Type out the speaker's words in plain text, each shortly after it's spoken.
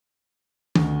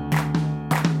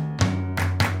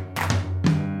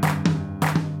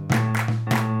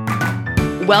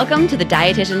Welcome to the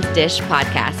Dietitian's Dish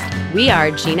podcast. We are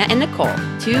Gina and Nicole,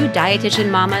 two dietitian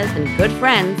mamas and good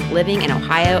friends living in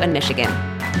Ohio and Michigan.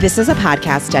 This is a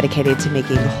podcast dedicated to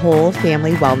making whole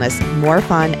family wellness more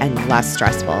fun and less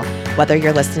stressful. Whether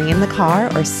you're listening in the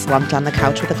car or slumped on the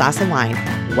couch with a glass of wine,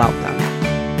 welcome.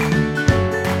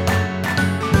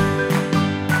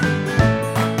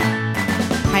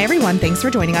 Hi, everyone. Thanks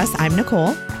for joining us. I'm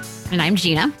Nicole. And I'm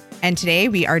Gina. And today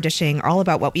we are dishing all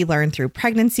about what we learned through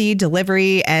pregnancy,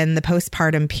 delivery, and the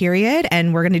postpartum period.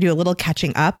 And we're going to do a little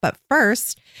catching up. But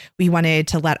first, we wanted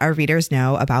to let our readers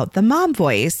know about The Mom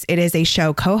Voice. It is a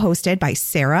show co-hosted by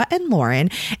Sarah and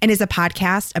Lauren and is a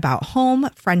podcast about home,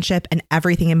 friendship, and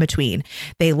everything in between.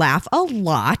 They laugh a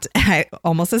lot,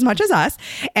 almost as much as us,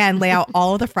 and lay out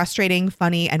all of the frustrating,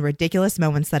 funny, and ridiculous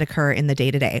moments that occur in the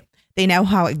day-to-day. They know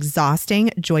how exhausting,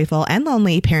 joyful, and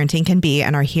lonely parenting can be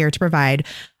and are here to provide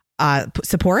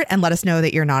support and let us know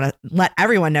that let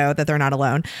everyone know that they're not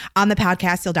alone. On the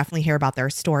podcast, you'll definitely hear about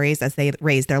their stories as they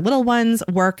raise their little ones,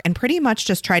 work, and pretty much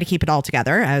just try to keep it all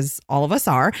together, as all of us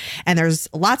are. And there's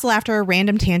lots of laughter,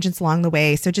 random tangents along the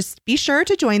way. So just be sure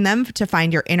to join them to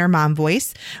find your inner mom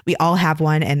voice. We all have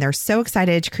one, and they're so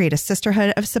excited to create a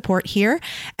sisterhood of support here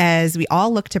as we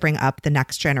all look to bring up the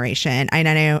next generation. I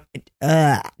know,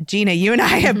 Gina, you and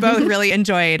I have both really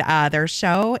enjoyed their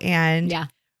show, and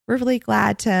we're really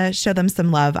glad to show them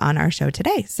some love on our show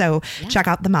today. So check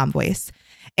out The Mom Voice.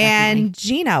 Definitely. And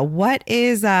Gina, what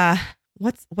is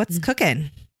what's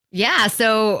cooking? Yeah,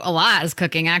 so a lot is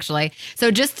cooking, actually.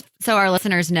 So just so our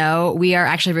listeners know, we are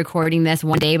actually recording this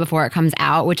one day before it comes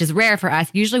out, which is rare for us.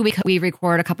 Usually we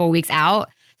record a couple of weeks out.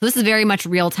 So this is very much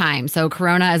real time. So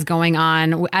Corona is going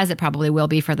on, as it probably will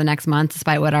be for the next month,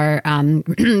 despite what our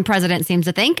president seems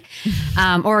to think,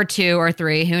 or 2 or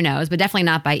 3, who knows, but definitely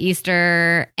not by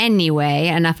Easter anyway.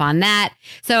 Enough on that.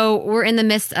 So we're in the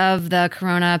midst of the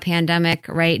Corona pandemic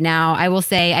right now. I will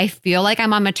say I feel like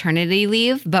I'm on maternity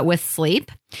leave, but with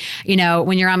sleep. You know,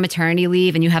 when you're on maternity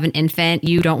leave and you have an infant,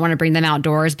 you don't want to bring them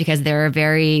outdoors because they're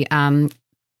very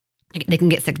they can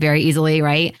get sick very easily,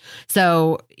 right?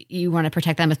 So you want to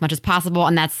protect them as much as possible.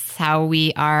 And that's how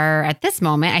we are at this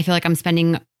moment. I feel like I'm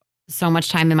spending so much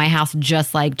time in my house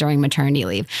just like during maternity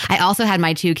leave. I also had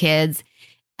my 2 kids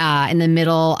in the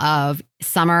middle of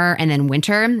summer and then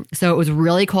winter. So it was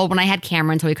really cold when I had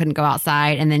Cameron, so we couldn't go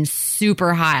outside, and then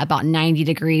super hot, about 90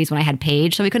 degrees when I had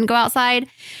Paige, so we couldn't go outside.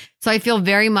 So I feel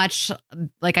very much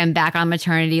like I'm back on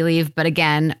maternity leave. But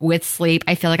again, with sleep,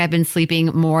 I feel like I've been sleeping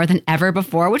more than ever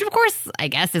before, which of course, I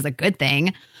guess is a good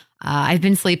thing. I've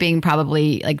been sleeping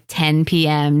probably like 10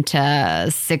 p.m. to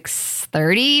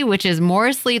 6:30, which is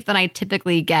more sleep than I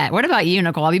typically get. What about you,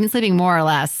 Nicole? Have you been sleeping more or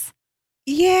less?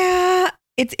 Yeah,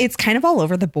 it's kind of all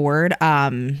over the board.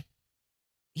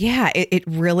 It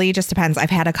really just depends. I've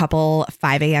had a couple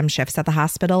 5 a.m. shifts at the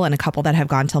hospital and a couple that have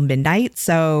gone till midnight.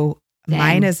 So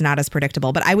mine is not as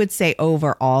predictable, but I would say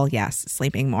overall, yes,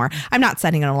 sleeping more. I'm not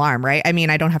setting an alarm, right? I mean,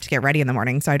 I don't have to get ready in the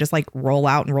morning. So I just like roll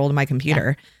out and roll to my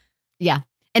computer. Yeah.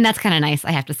 And that's kind of nice,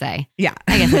 I have to say. Yeah.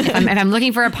 I guess if I'm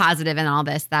looking for a positive in all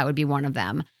this, that would be one of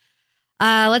them.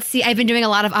 Let's see. I've been doing a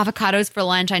lot of avocados for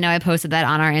lunch. I know I posted that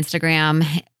on our Instagram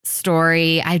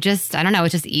story. I don't know.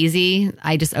 It's just easy.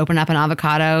 I just open up an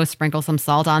avocado, sprinkle some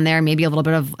salt on there, maybe a little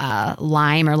bit of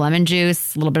lime or lemon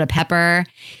juice, a little bit of pepper,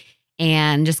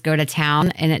 and just go to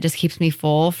town. And it just keeps me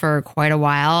full for quite a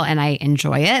while. And I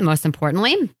enjoy it, most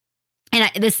importantly. And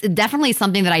this is definitely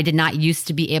something that I did not used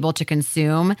to be able to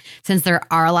consume, since there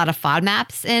are a lot of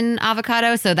FODMAPs in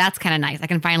avocado. So that's kind of nice. I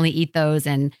can finally eat those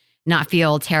and not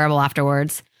feel terrible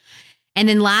afterwards. And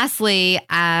then lastly,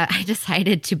 I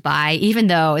decided to buy, even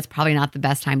though it's probably not the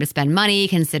best time to spend money,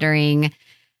 considering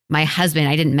my husband,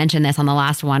 I didn't mention this on the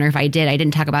last one, or if I did, I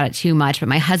didn't talk about it too much, but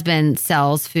my husband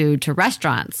sells food to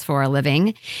restaurants for a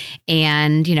living.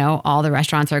 And, you know, all the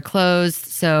restaurants are closed.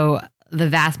 So the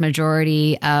vast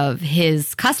majority of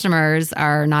his customers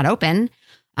are not open.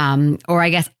 Or I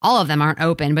guess all of them aren't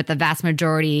open, but the vast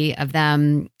majority of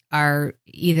them are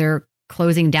either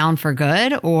closing down for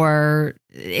good, or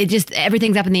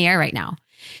everything's up in the air right now.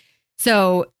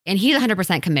 So, and he's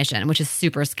 100% commission, which is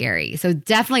super scary. So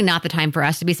definitely not the time for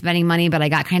us to be spending money, but I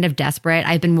got kind of desperate.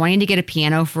 I've been wanting to get a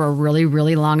piano for a really,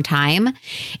 really long time.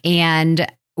 And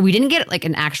we didn't get like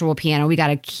an actual piano. We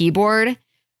got a keyboard.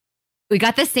 We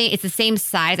got it's the same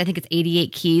size. I think it's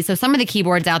 88 keys. So some of the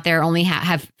keyboards out there only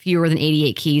have fewer than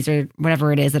 88 keys, or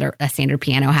whatever it is that a standard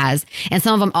piano has. And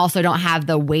some of them also don't have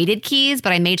the weighted keys,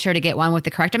 but I made sure to get one with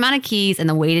the correct amount of keys and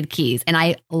the weighted keys. And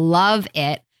I love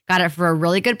it. Got it for a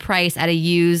really good price at a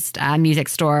used music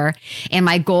store. And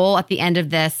my goal at the end of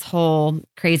this whole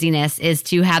craziness is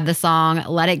to have the song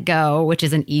Let It Go, which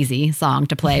is an easy song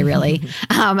to play, really,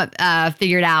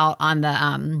 figured out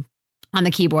on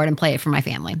the keyboard and play it for my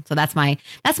family. So that's my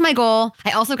goal.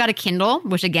 I also got a Kindle,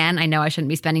 which again, I know I shouldn't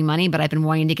be spending money, but I've been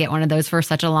wanting to get one of those for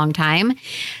such a long time.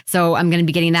 So I'm going to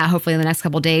be getting that hopefully in the next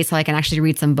couple of days so I can actually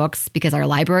read some books because our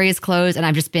library is closed and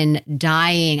I've just been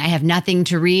dying. I have nothing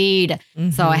to read.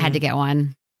 So I had to get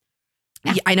one.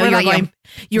 Yeah, I know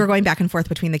you were going back and forth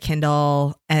between the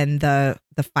Kindle and the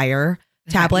Fire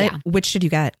tablet. Yeah. Which did you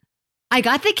get? I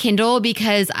got the Kindle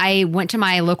because I went to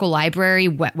my local library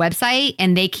website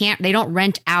and they don't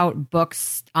rent out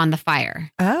books on the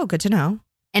Fire. Oh, good to know.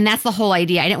 And that's the whole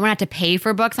idea. I didn't want to have to pay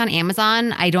for books on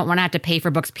Amazon. I don't want to have to pay for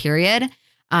books, period.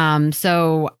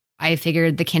 So I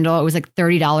figured the Kindle, it was like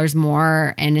 $30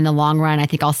 more. And in the long run, I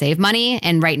think I'll save money.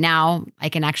 And right now I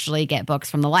can actually get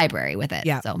books from the library with it.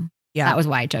 Yeah. So that was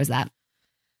why I chose that.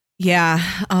 Yeah.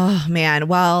 Oh, man.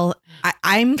 Well,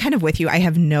 I'm kind of with you. I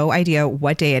have no idea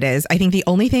what day it is. I think the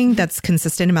only thing that's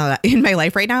consistent in my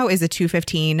life right now is a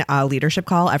 2:15 leadership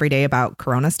call every day about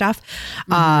Corona stuff.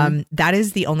 That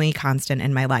is the only constant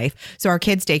in my life. So our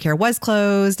kids' daycare was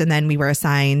closed, and then we were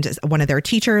assigned one of their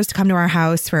teachers to come to our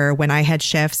house for when I had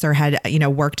shifts or had,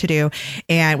 work to do,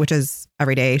 and which is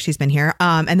every day she's been here.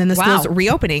 And then the school's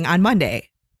reopening on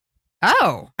Monday.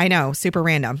 Oh, I know. Super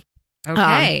random.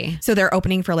 Okay. So they're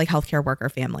opening for like healthcare worker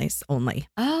families only.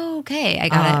 Oh, okay. I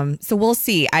got it. So we'll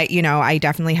see. I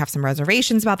definitely have some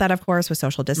reservations about that, of course, with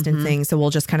social distancing. So we'll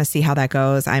just kind of see how that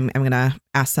goes. I'm going to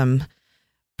ask some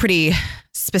pretty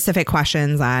specific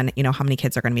questions on, how many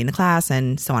kids are going to be in the class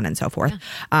and so on and so forth.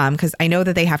 Because I know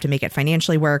that they have to make it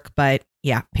financially work, but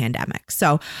yeah, pandemic.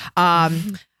 So,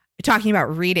 talking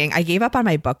about reading, I gave up on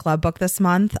my book club book this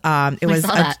month. It was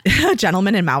a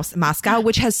Gentleman in Moscow,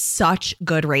 which has such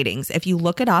good ratings. If you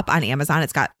look it up on Amazon,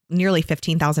 it's got nearly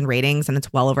 15,000 ratings and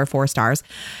it's well over 4 stars.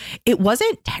 It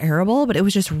wasn't terrible, but it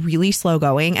was just really slow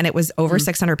going. And it was over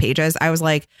 600 pages. I was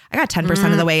like, I got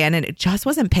 10% of the way in and it just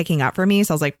wasn't picking up for me.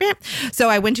 So I was like, eh. So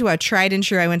I went to a tried and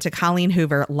true. I went to Colleen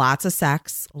Hoover, lots of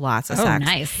sex.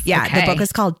 Nice. Yeah. Okay. The book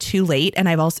is called Too Late. And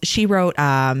she wrote,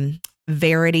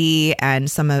 Verity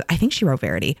and I think she wrote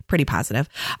Verity, pretty positive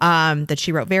that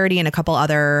she wrote Verity and a couple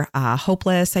other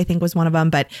Hopeless, I think was one of them.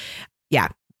 But yeah,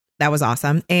 that was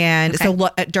awesome. And so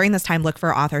during this time, look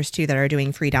for authors too that are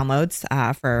doing free downloads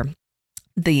for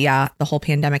the whole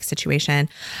pandemic situation.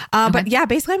 But yeah,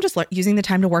 basically I'm just using the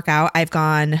time to work out. I've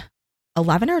gone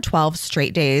 11 or 12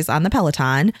 straight days on the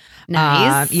Peloton.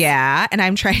 Nice. Yeah.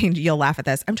 And you'll laugh at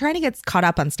this. I'm trying to get caught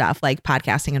up on stuff like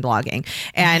podcasting and blogging.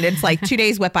 And it's like 2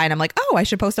 days whip by and I'm like, oh, I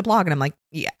should post a blog. And I'm like,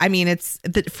 yeah, I mean,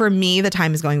 for me, the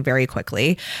time is going very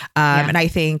quickly. And I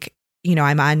think,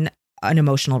 I'm on an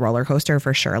emotional roller coaster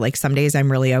for sure. Like some days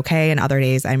I'm really okay and other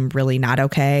days I'm really not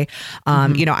okay.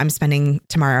 I'm spending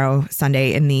tomorrow,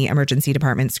 Sunday, in the emergency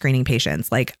department screening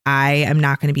patients. Like I am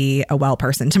not going to be a well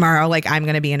person tomorrow. Like I'm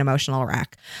going to be an emotional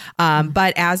wreck.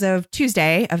 But as of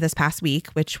Tuesday of this past week,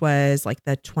 which was like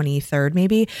the 23rd,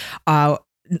 maybe,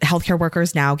 healthcare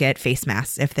workers now get face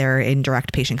masks if they're in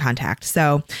direct patient contact.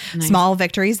 So small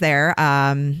victories there.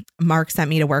 Mark sent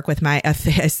me to work with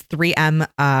his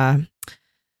 3M,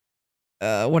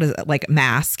 what is it, like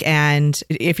mask. And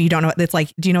if you don't know, it's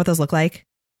like, do you know what those look like?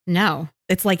 No.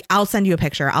 It's like, I'll send you a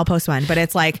picture. I'll post one, but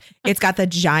it's like, it's got the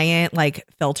giant like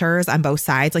filters on both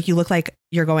sides. Like you look like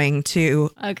you're going to.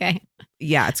 Okay.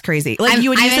 Yeah, it's crazy. Like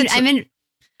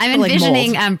I'm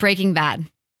envisioning Breaking Bad.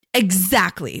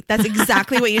 Exactly. That's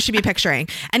exactly what you should be picturing.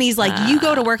 And he's like, you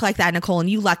go to work like that, Nicole, and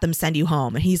you let them send you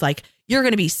home. And he's like, you're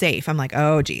going to be safe. I'm like,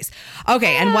 oh, geez.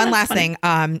 Okay. And one last thing.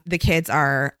 The kids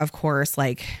are, of course,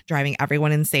 like driving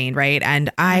everyone insane. Right.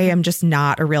 And I am just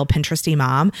not a real Pinteresty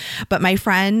mom. But my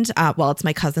friend, it's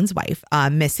my cousin's wife,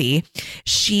 Missy.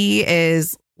 She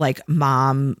is like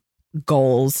mom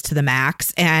goals to the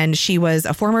max. And she was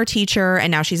a former teacher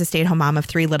and now she's a stay-at-home mom of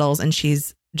 3 littles and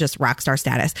she's just rock star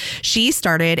status. She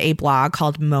started a blog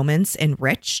called Moments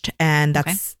Enriched, and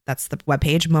that's the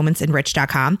webpage,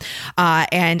 momentsenriched.com.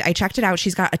 And I checked it out.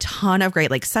 She's got a ton of great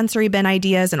like sensory bin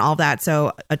ideas and all that.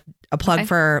 So a plug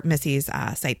for Missy's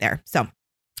site there. So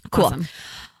cool. Awesome.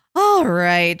 All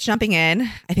right, jumping in.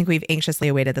 I think we've anxiously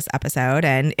awaited this episode.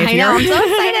 And if I'm so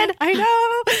excited. I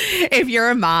know. If you're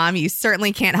a mom, you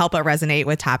certainly can't help but resonate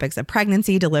with topics of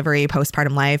pregnancy, delivery,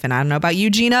 postpartum life. And I don't know about you,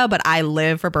 Gina, but I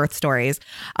live for birth stories.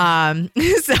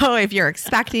 So if you're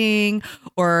expecting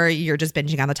or you're just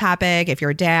binging on the topic, if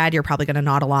you're a dad, you're probably going to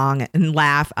nod along and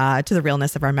laugh to the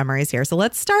realness of our memories here. So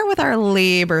let's start with our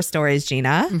labor stories,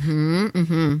 Gina.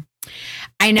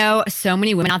 I know so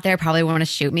many women out there probably want to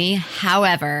shoot me.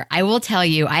 However, I will tell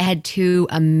you, I had 2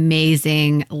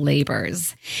 amazing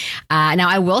labors. Now,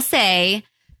 I will say,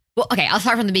 well, okay, I'll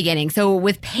start from the beginning. So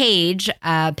with Paige,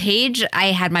 I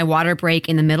had my water break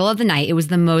in the middle of the night. It was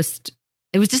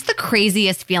just the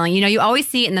craziest feeling. You know, you always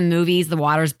see it in the movies, the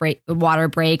water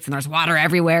breaks and there's water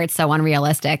everywhere. It's so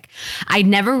unrealistic. I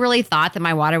never really thought that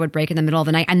my water would break in the middle of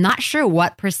the night. I'm not sure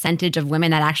what percentage of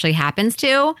women that actually happens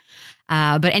to.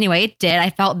 But anyway, it did. I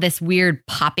felt this weird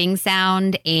popping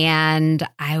sound and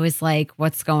I was like,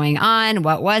 what's going on?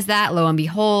 What was that? Lo and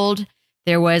behold,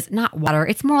 there was not water.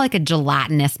 It's more like a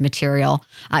gelatinous material.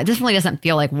 It definitely doesn't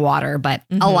feel like water, but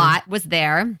a lot was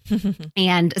there.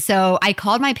 And so I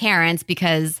called my parents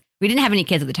because we didn't have any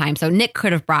kids at the time. So Nick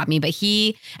could have brought me, but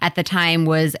he at the time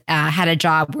had a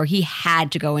job where he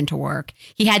had to go into work.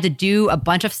 He had to do a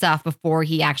bunch of stuff before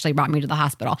he actually brought me to the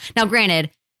hospital. Now, granted,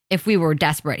 if we were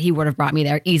desperate, he would have brought me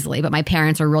there easily. But my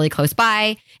parents were really close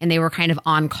by and they were kind of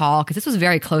on call because this was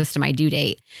very close to my due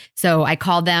date. So I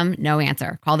called them, no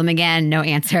answer. Called them again, no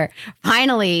answer.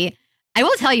 Finally, I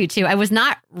will tell you too, I was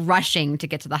not rushing to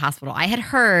get to the hospital. I had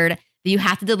heard that you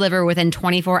have to deliver within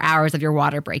 24 hours of your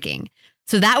water breaking.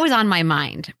 So that was on my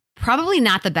mind. Probably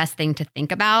not the best thing to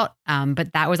think about,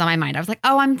 but that was on my mind. I was like,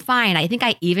 oh, I'm fine. I think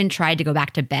I even tried to go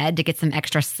back to bed to get some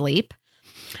extra sleep.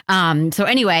 So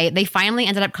anyway, they finally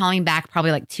ended up calling back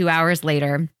probably like 2 hours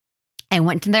later. I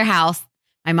went to their house.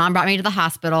 My mom brought me to the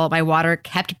hospital. My water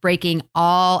kept breaking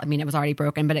it was already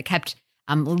broken, but it kept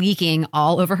leaking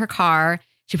all over her car.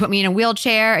 She put me in a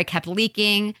wheelchair. It kept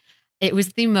leaking. It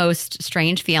was the most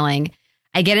strange feeling.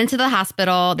 I get into the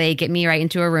hospital, they get me right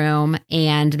into a room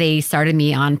and they started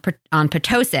me on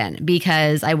Pitocin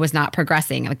because I was not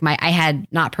progressing. I had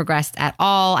not progressed at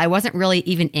all. I wasn't really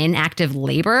even in active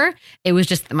labor. It was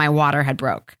just that my water had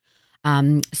broke.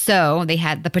 So they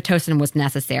had the Pitocin was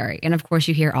necessary. And of course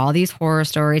you hear all these horror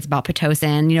stories about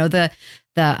Pitocin. You know,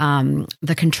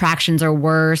 the contractions are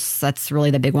worse. That's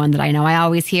really the big one that I know I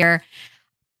always hear.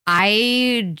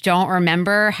 I don't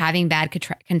remember having bad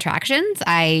contractions.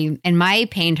 And my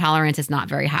pain tolerance is not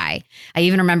very high. I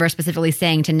even remember specifically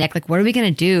saying to Nick, like, what are we going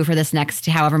to do for this next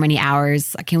however many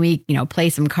hours? Can we, play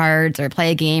some cards or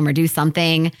play a game or do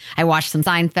something? I watched some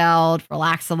Seinfeld,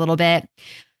 relax a little bit.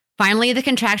 Finally, the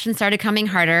contractions started coming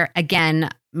harder. Again,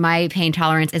 my pain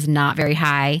tolerance is not very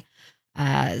high.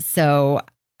 So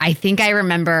I think I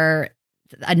remember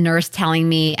a nurse telling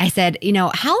me, I said,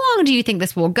 how long do you think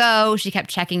this will go? She kept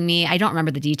checking me. I don't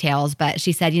remember the details, but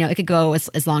she said, it could go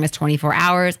as long as 24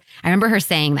 hours. I remember her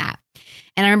saying that.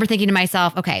 And I remember thinking to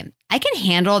myself, okay, I can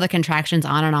handle the contractions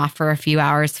on and off for a few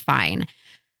hours, fine.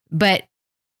 But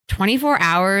 24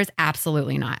 hours,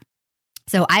 absolutely not.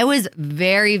 So I was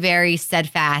very, very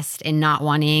steadfast in not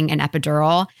wanting an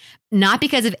epidural, not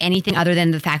because of anything other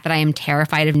than the fact that I am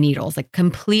terrified of needles, like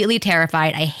completely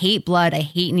terrified. I hate blood. I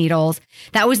hate needles.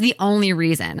 That was the only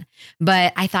reason.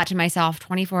 But I thought to myself,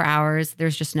 24 hours,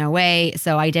 there's just no way.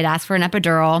 So I did ask for an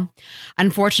epidural.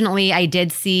 Unfortunately, I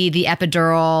did see the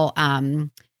epidural.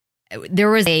 There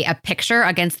was a picture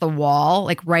against the wall,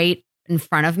 like right in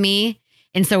front of me.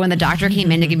 And so when the doctor came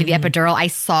in to give me the epidural, I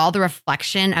saw the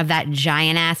reflection of that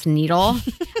giant ass needle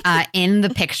in the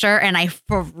picture and I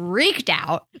freaked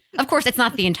out. Of course, it's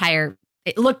not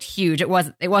it looked huge. It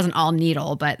wasn't all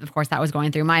needle, but of course that was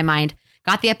going through my mind.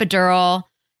 Got the epidural,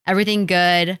 everything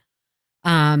good.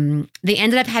 They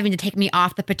ended up having to take me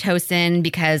off the Pitocin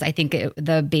because I think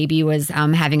the baby was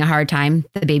having a hard time,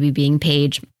 the baby being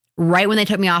Paige. Right when they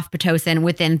took me off Pitocin,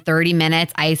 within 30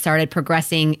 minutes, I started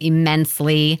progressing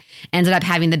immensely. Ended up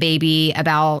having the baby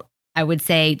about, I would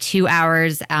say, 2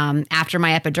 hours after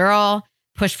my epidural.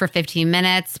 Pushed for 15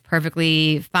 minutes,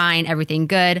 perfectly fine, everything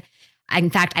good. In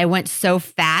fact, I went so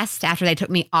fast after they took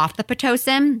me off the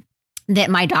Pitocin that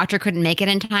my doctor couldn't make it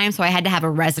in time, so I had to have a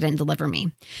resident deliver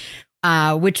me.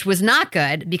 Which was not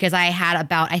good because I had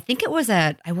about, I think it was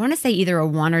I want to say either a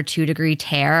 1 or 2 degree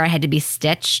tear. I had to be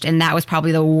stitched. And that was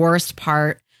probably the worst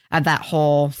part of that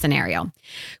whole scenario.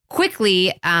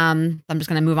 Quickly, I'm just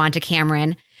going to move on to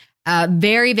Cameron.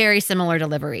 Very, very similar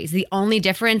deliveries. The only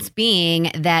difference being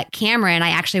that Cameron, I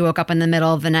actually woke up in the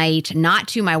middle of the night, not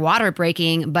to my water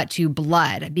breaking, but to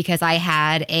blood because I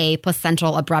had a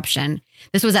placental abruption.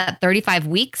 This was at 35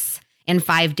 weeks and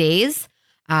 5 days.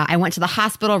 I went to the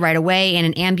hospital right away in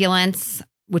an ambulance,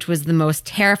 which was the most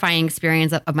terrifying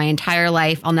experience of my entire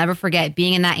life. I'll never forget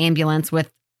being in that ambulance with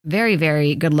very,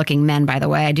 very good looking men, by the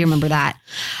way. I do remember that.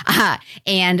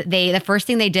 And the first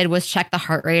thing they did was check the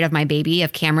heart rate of my baby,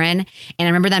 of Cameron. And I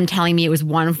remember them telling me it was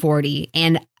 140.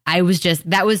 And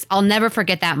I'll never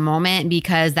forget that moment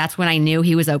because that's when I knew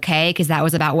he was okay, because that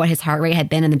was about what his heart rate had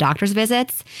been in the doctor's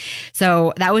visits.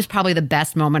 So that was probably the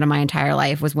best moment of my entire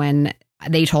life, was when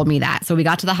they told me that. So we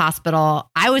got to the hospital.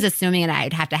 I was assuming that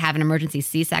I'd have to have an emergency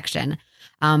C-section.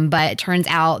 But it turns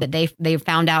out that they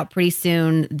found out pretty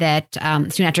soon that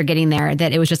soon after getting there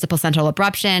that it was just a placental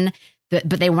abruption, but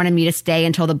they wanted me to stay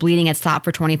until the bleeding had stopped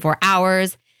for 24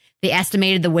 hours. They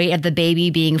estimated the weight of the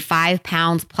baby being 5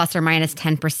 pounds plus or minus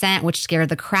 10%, which scared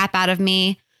the crap out of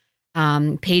me.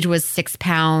 Paige was 6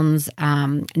 pounds,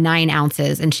 9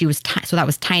 ounces, and she was so that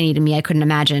was tiny to me. I couldn't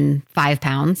imagine 5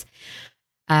 pounds.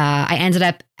 I ended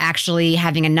up actually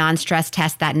having a non-stress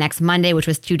test that next Monday, which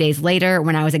was 2 days later,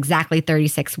 when I was exactly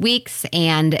 36 weeks.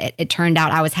 And it turned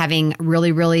out I was having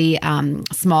really, really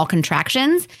small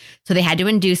contractions. So they had to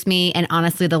induce me. And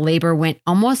honestly, the labor went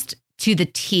almost to the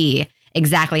T,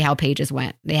 exactly how Paige's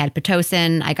went. They had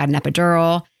Pitocin. I got an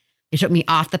epidural. They took me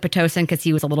off the Pitocin because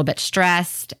he was a little bit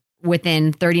stressed.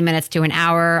 Within 30 minutes to an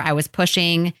hour, I was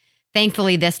pushing.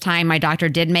 Thankfully, this time my doctor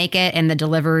did make it, and the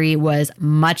delivery was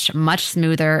much, much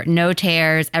smoother. No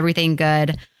tears, everything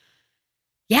good.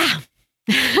 Yeah,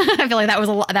 I feel like that was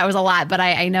a lot, but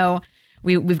I know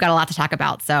we've got a lot to talk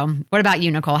about. So, what about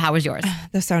you, Nicole? How was yours?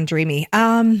 Those sound dreamy.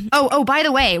 Oh, by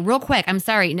the way, real quick, I'm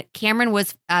sorry. Cameron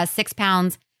was 6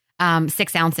 pounds,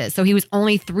 6 ounces, so he was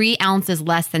only 3 ounces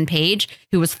less than Paige,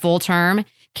 who was full term.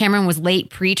 Cameron was late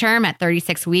preterm at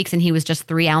 36 weeks, and he was just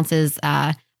 3 ounces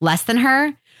less than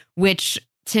her, which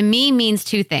to me means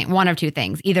one of two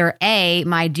things. Either A,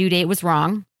 my due date was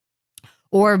wrong,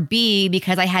 or B,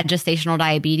 because I had gestational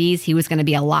diabetes, he was going to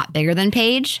be a lot bigger than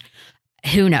Paige.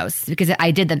 Who knows? Because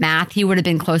I did the math. He would have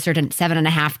been closer to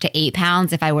 7.5 to 8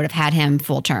 pounds if I would have had him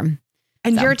full term.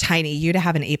 And you're tiny. You to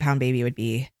have an 8-pound baby would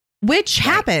be, which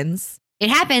happens. It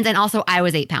happens. And also I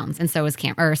was 8 pounds, and so was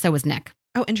Nick.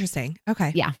 Oh, interesting.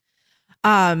 Okay. Yeah.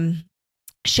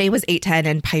 Shay was 8'10"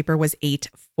 and Piper was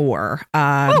 8'4".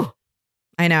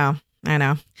 I know.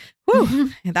 Whew,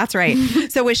 that's right.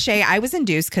 So with Shay, I was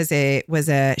induced because she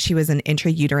was an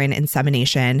intrauterine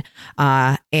insemination,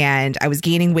 and I was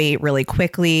gaining weight really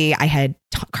quickly. I had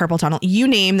carpal tunnel. You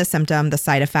name the symptom, the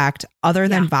side effect, other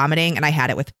than vomiting, and I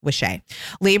had it with Shay.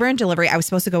 Labor and delivery. I was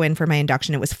supposed to go in for my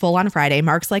induction. It was full on Friday.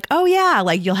 Mark's like, "Oh yeah,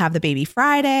 like you'll have the baby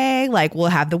Friday. Like we'll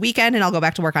have the weekend, and I'll go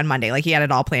back to work on Monday." Like he had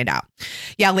it all planned out.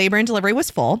 Yeah, labor and delivery was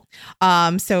full.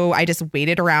 So I just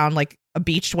waited around like a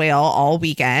beached whale all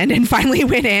weekend and finally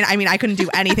went in. I mean, I couldn't do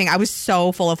anything. I was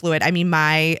so full of fluid. I mean,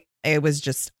 it was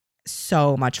just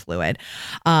so much fluid.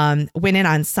 Went in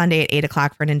on Sunday at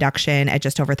 8:00 for an induction at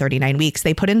just over 39 weeks.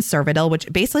 They put in Cervidil, which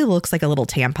basically looks like a little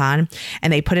tampon,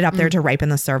 and they put it up there to ripen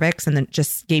the cervix, and then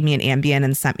just gave me an Ambien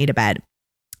and sent me to bed.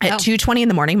 At 2:20 in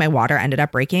the morning, my water ended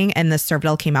up breaking, and the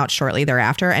Cervidil came out shortly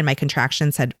thereafter, and my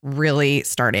contractions had really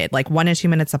started, like 1 and 2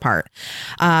 minutes apart.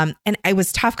 And it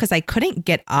was tough because I couldn't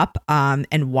get up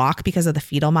and walk because of the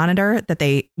fetal monitor that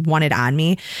they wanted on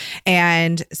me.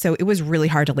 And so it was really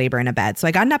hard to labor in a bed. So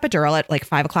I got an epidural at like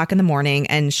 5:00 in the morning,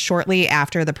 and shortly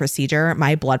after the procedure,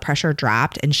 my blood pressure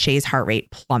dropped and Shay's heart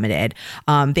rate plummeted.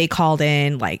 They called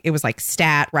in, it was like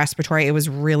stat, respiratory. It was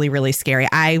really, really scary.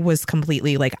 I was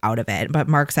completely like out of it, but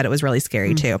Mark said it was really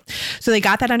scary too. So they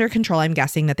got that under control. I'm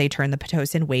guessing that they turned the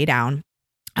Pitocin way down,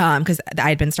 because I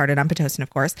had been started on Pitocin, of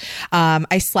course.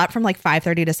 I slept from like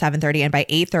 5:30 to 7:30, and by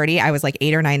 8:30 I was like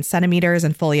 8 or 9 centimeters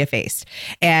and fully effaced.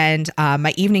 And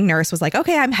my evening nurse was like,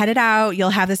 "Okay, I'm headed out.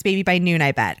 You'll have this baby by noon,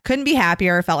 I bet." Couldn't be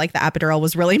happier. Felt like the epidural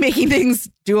was really making things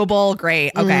doable.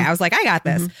 Great. Okay. I was like, I got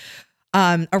this.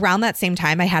 Around that same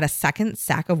time, I had a second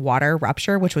sac of water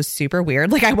rupture, which was super weird.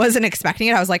 Like I wasn't expecting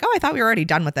it. I was like, "Oh, I thought we were already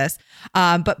done with this."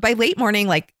 But by late morning,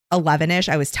 like 11-ish,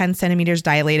 I was 10 centimeters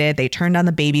dilated. They turned on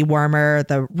the baby warmer.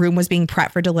 The room was being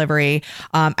prepped for delivery.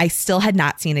 I still had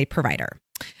not seen a provider.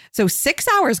 So 6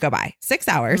 hours go by, 6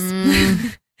 hours.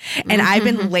 And I've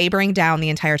been laboring down the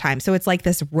entire time. So it's like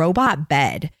this robot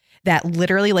bed that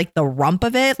literally like the rump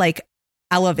of it, like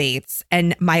elevates,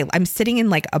 and I'm sitting in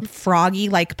like a froggy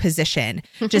like position,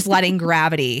 just letting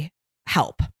gravity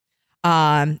help.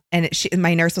 And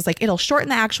my nurse was like, "It'll shorten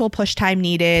the actual push time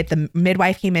needed." The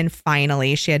midwife came in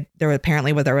finally. There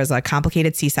was a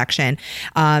complicated C-section.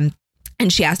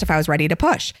 And she asked if I was ready to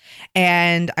push.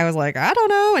 And I was like, "I don't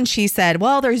know." And she said,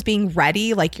 "Well, there's being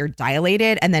ready, like you're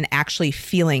dilated, and then actually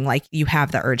feeling like you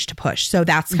have the urge to push." So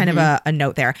that's kind of a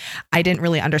note there. I didn't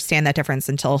really understand that difference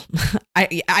until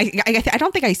I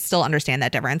don't think I still understand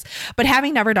that difference. But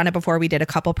having never done it before, we did a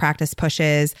couple practice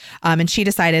pushes, and she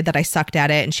decided that I sucked at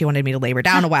it and she wanted me to labor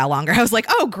down a while longer. I was like,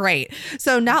 "Oh, great."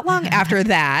 So not long after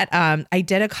that, I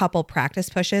did a couple practice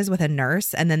pushes with a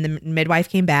nurse, and then the midwife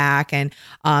came back, and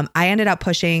I ended up up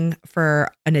pushing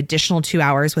for an additional 2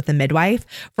 hours with the midwife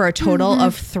for a total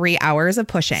of 3 hours of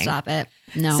pushing. Stop it.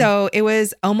 No. So it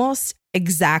was almost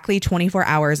exactly 24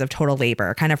 hours of total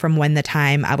labor, kind of from when the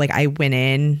time I went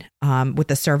in with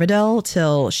the Cervidil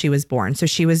till she was born. So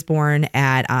she was born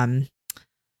at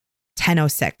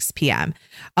 10:06 p.m.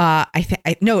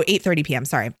 8:30 p.m.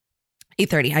 Sorry.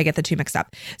 8:30. I get the two mixed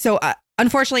up. So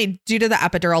unfortunately, due to the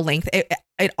epidural length, it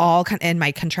all in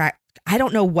my contract, I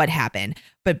don't know what happened,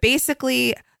 but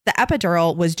basically the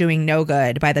epidural was doing no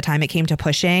good by the time it came to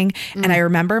pushing. And I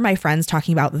remember my friends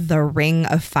talking about the ring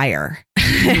of fire.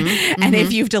 And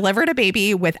if you've delivered a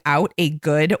baby without a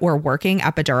good or working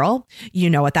epidural, you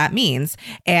know what that means.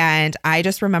 And I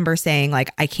just remember saying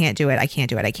like, I can't do it. I can't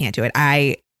do it. I can't do it.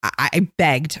 I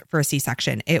begged for a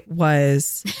C-section. It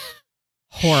was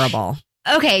horrible.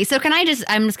 Okay. So I'm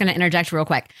just going to interject real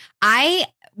quick. I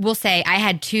will say I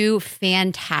had 2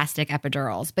 fantastic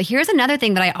epidurals, but here's another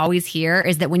thing that I always hear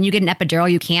is that when you get an epidural,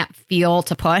 you can't feel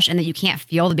to push and that you can't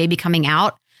feel the baby coming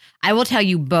out. I will tell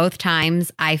you both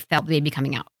times I felt the baby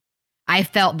coming out. I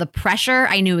felt the pressure.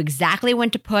 I knew exactly when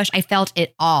to push. I felt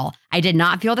it all. I did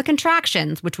not feel the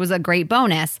contractions, which was a great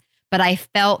bonus, but I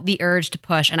felt the urge to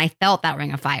push and I felt that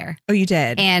ring of fire. Oh, you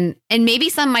did? And maybe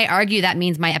some might argue that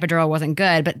means my epidural wasn't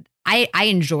good, but I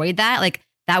enjoyed that. Like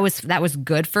that was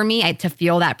good for me to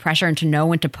feel that pressure and to know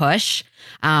when to push.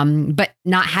 But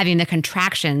not having the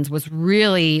contractions was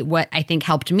really what I think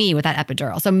helped me with that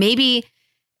epidural. So maybe,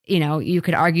 you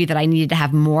could argue that I needed to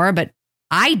have more, but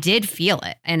I did feel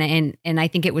it. And I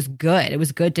think it was good. It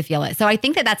was good to feel it. So I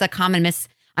think that that's a common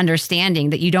misunderstanding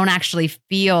that you don't actually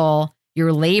feel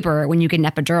your labor when you get an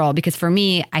epidural, because for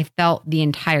me, I felt the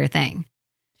entire thing.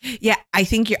 Yeah, I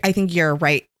think you're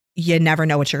right. You never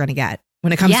know what you're going to get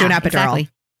when it comes to an epidural. Exactly.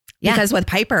 Yeah. Because with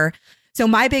Piper, so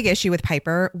my big issue with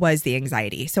Piper was the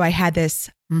anxiety. So I had this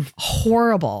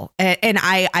horrible, and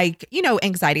I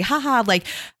anxiety, like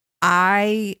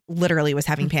I literally was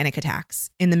having panic attacks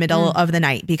in the middle of the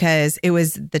night because it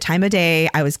was the time of day.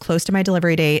 I was close to my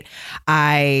delivery date,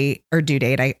 or due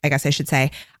date, I guess I should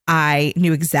say. I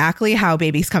knew exactly how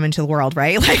babies come into the world,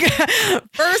 right? Like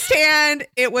firsthand,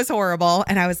 it was horrible.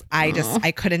 And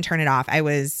I couldn't turn it off.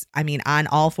 On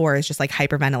all fours, just like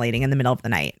hyperventilating in the middle of the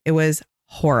night. It was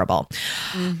horrible.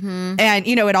 And,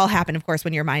 it all happened, of course,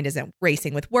 when your mind isn't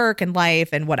racing with work and life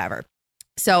and whatever.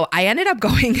 So I ended up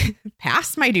going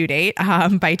past my due date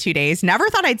by 2 days. Never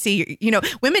thought I'd see,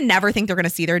 women never think they're going to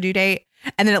see their due date.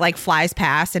 And then it like flies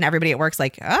past and everybody at work's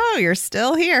like, oh, you're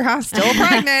still here, huh? Still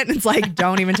pregnant. It's like,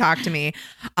 don't even talk to me.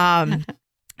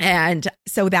 And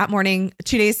so that morning,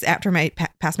 2 days after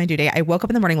past my due date, I woke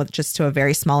up in the morning with just to a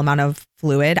very small amount of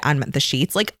fluid on the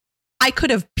sheets. Like I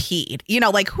could have peed,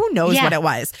 like who knows what it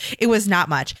was. It was not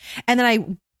much. And then I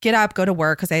get up, go to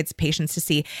work because I had patients to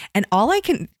see. And all I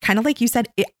can, kind of like you said,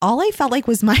 all I felt like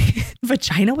was my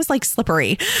vagina was like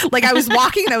slippery. Like I was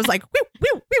walking and I was like, whew,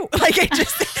 whew, whew. Like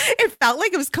it felt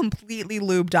like it was completely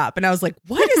lubed up. And I was like,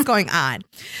 what is going on?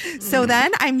 So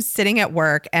then I'm sitting at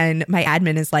work and my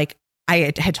admin is like,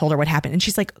 I had told her what happened. And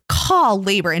she's like, call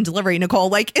labor and delivery, Nicole.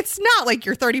 Like, it's not like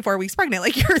you're 34 weeks pregnant.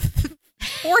 Like you're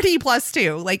 40 plus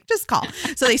 2, like just call.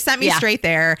 So they sent me straight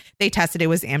there. They tested it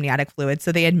was amniotic fluid.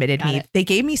 So they admitted me. They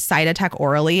gave me Cytotec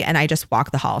orally and I just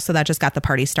walked the hall. So that just got the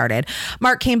party started.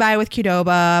 Mark came by with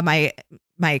Qdoba.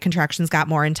 My contractions got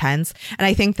more intense. And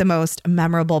I think the most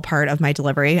memorable part of my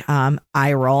delivery,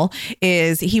 eye roll,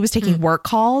 is he was taking work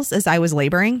calls as I was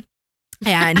laboring.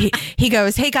 And he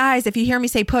goes, hey guys, if you hear me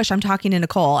say push, I'm talking to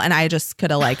Nicole. And I just could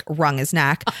have like wrung his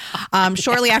neck.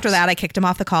 Shortly after that, I kicked him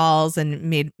off the calls and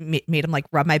made him like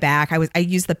rub my back. I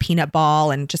used the peanut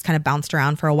ball and just kind of bounced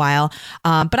around for a while.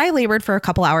 But I labored for a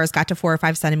couple hours, got to 4 or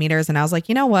 5 centimeters. And I was like,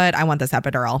 you know what? I want this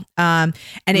epidural. And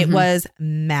it was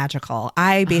magical.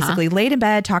 I basically laid in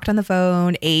bed, talked on the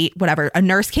phone, ate, whatever. A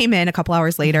nurse came in a couple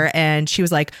hours later and she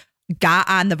was like, got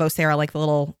on the Vocera, like the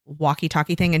little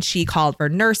walkie-talkie thing, and she called for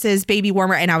nurses, baby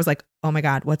warmer, and I was like, oh my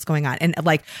God, what's going on? And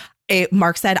like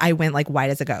Mark said, I went like white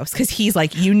as a ghost because he's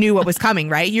like, you knew what was coming,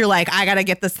 right? You're like, I got to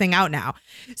get this thing out now.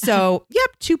 So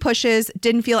yep, 2 pushes,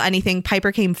 didn't feel anything.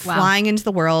 Piper came flying into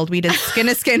the world. We did skin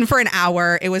to skin for an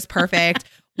hour. It was perfect.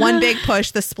 One big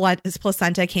push, this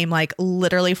placenta came like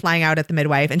literally flying out at the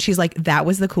midwife. And she's like, that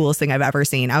was the coolest thing I've ever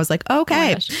seen. I was like,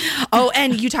 okay.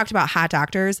 And you talked about hot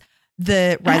doctors.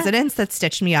 The residents that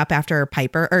stitched me up after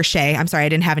Piper or Shay, I'm sorry, I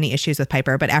didn't have any issues with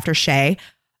Piper, but after Shay,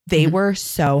 they were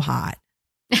so hot.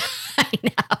 I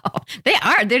know. They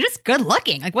are. They're just good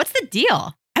looking. Like, what's the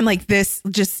deal? I'm like, this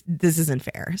isn't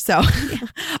fair. So,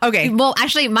 okay. Well,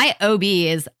 actually, my OB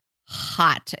is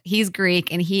hot. He's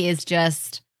Greek and he is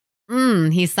just,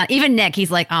 he's even Nick,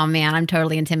 he's like, oh man, I'm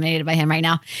totally intimidated by him right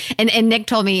now. And Nick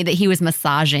told me that he was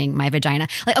massaging my vagina.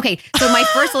 Like, okay, so my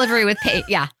first delivery with Paige,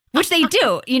 yeah, which they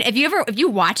do. You know, if you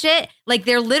watch it, like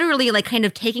they're literally like kind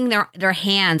of taking their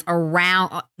hands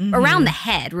around the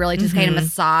head, really, just kind of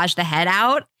massage the head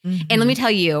out. And let me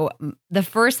tell you, the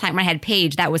first time when I had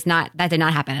Paige, that did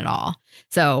not happen at all.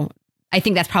 So I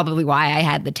think that's probably why I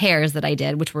had the tears that I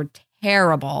did, which were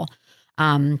terrible.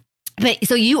 But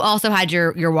so you also had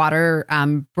your water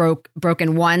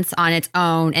broken once on its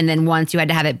own, and then once you had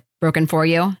to have it broken for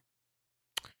you.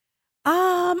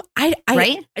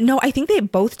 Right? No, I think they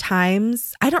both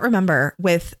times. I don't remember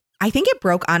I think it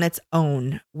broke on its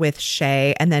own with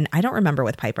Shay, and then I don't remember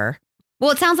with Piper. Well,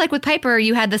 it sounds like with Piper,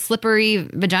 you had the slippery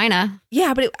vagina.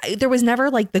 Yeah, but there was never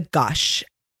like the gush.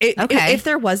 If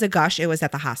there was a gush, it was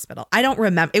at the hospital. I don't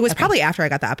remember. It was probably after I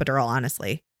got the epidural,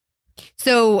 honestly.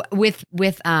 So with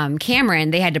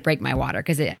Cameron, they had to break my water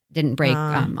because it didn't break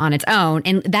on its own.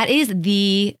 And that is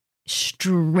the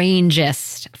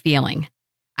strangest feeling.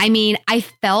 I mean, I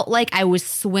felt like I was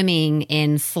swimming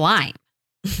in slime.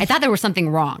 I thought there was something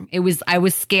wrong. I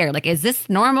was scared. Like, is this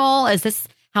normal? Is this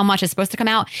how much is supposed to come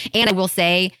out? And I will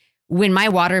say, when my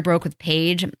water broke with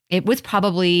Paige, it was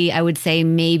probably, I would say,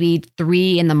 maybe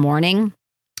 3 a.m.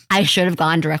 I should have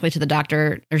gone directly to the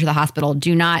doctor or to the hospital.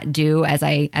 Do not do as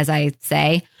I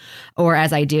say, or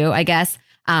as I do, I guess.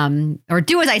 Or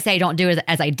do as I say, don't do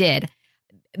as I did.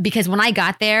 Because when I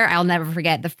got there, I'll never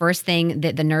forget, the first thing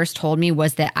that the nurse told me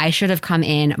was that I should have come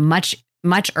in much,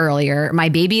 much earlier. My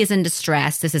baby is in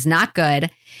distress. This is not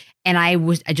good. And I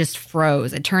just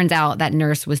froze. It turns out that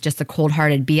nurse was just a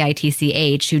cold-hearted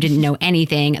bitch who didn't know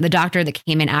anything. The doctor that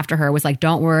came in after her was like,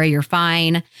 don't worry, you're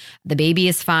fine. The baby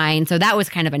is fine. So that was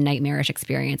kind of a nightmarish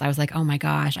experience. I was like, oh my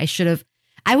gosh,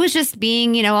 I was just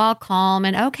being, all calm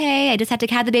and okay. I just had to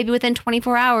have the baby within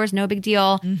 24 hours. No big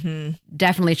deal.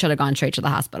 Definitely should have gone straight to the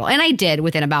hospital. And I did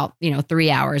within about, 3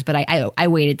 hours, but I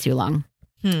waited too long.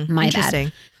 My Interesting.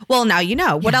 bad. Well, now you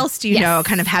know. What else do you know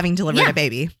kind of having delivered a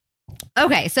baby?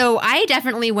 Okay, so I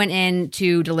definitely went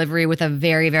into delivery with a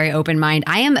very, very open mind.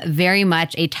 I am very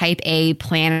much a type A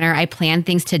planner. I plan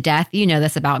things to death. You know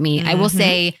this about me. I will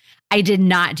say I did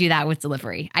not do that with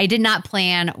delivery. I did not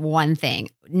plan one thing.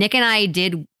 Nick and I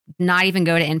did not even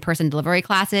go to in-person delivery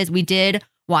classes. We did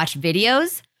watch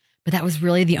videos, but that was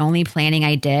really the only planning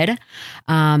I did.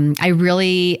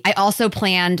 I also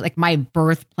planned, like, my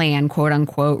birth plan, quote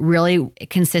unquote, really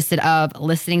consisted of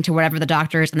listening to whatever the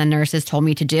doctors and the nurses told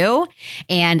me to do.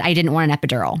 And I didn't want an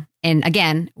epidural. And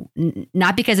again,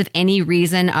 not because of any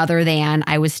reason other than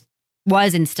I was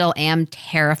and still am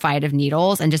terrified of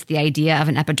needles. And just the idea of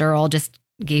an epidural just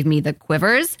gave me the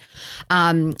quivers.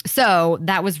 So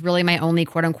that was really my only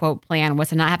quote unquote plan, was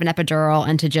to not have an epidural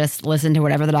and to just listen to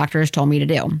whatever the doctors told me to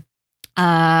do.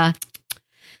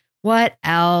 What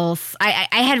else? I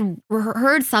had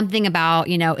heard something about,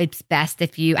 it's best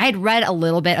if I had read a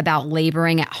little bit about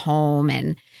laboring at home,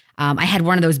 and I had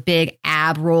one of those big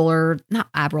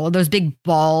those big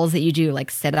balls that you do like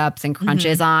sit-ups and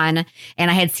crunches on. And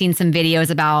I had seen some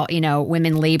videos about,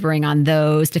 women laboring on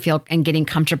those to feel and getting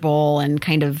comfortable and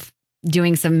kind of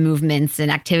doing some movements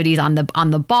and activities on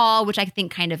the ball, which I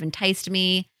think kind of enticed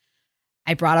me.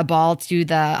 I brought a ball to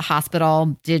the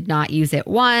hospital, did not use it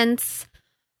once.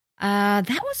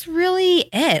 That was really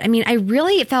it. I mean, I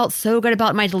really felt so good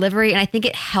about my delivery, and I think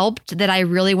it helped that I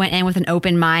really went in with an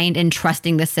open mind and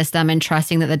trusting the system and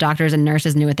trusting that the doctors and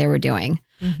nurses knew what they were doing.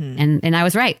 And I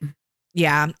was right.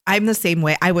 Yeah, I'm the same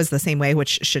way. I was the same way,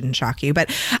 which shouldn't shock you.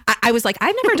 But I was like,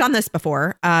 I've never done this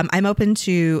before. I'm open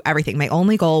to everything. My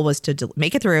only goal was to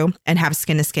make it through and have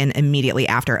skin to skin immediately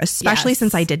after, especially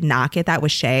since I did not get that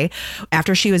with Shay.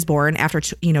 After she was born, after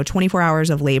 24 hours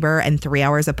of labor and 3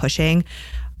 hours of pushing,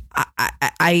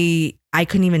 I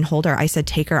couldn't even hold her. I said,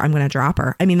 take her. I'm going to drop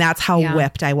her. I mean, that's how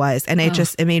whipped I was. And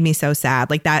it made me so sad.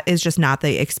 Like, that is just not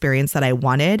the experience that I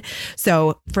wanted.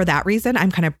 So for that reason, I'm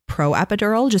kind of pro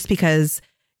epidural, just because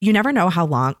you never know how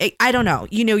long. I don't know.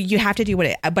 You have to do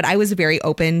but I was very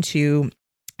open to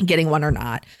getting one or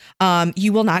not.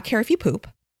 You will not care if you poop.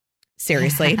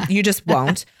 Seriously. You just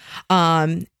won't.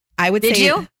 I would say. Did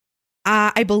you?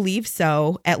 I believe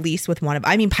so, at least with one of.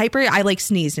 I mean, Piper, I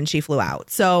sneezed and she flew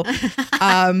out. So,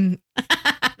 that's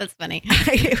funny.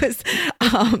 It was,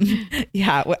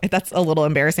 that's a little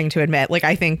embarrassing to admit. Like,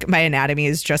 I think my anatomy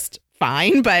is just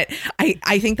fine, but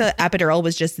I think the epidural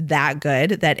was just that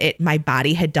good that my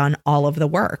body had done all of the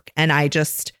work, and I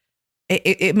just.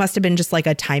 It must have been just like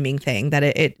a timing thing that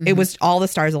it was all the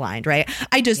stars aligned, right?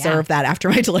 I deserve that after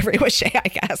my delivery with Shay, I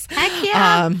guess. Heck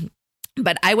yeah.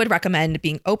 But I would recommend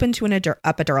being open to an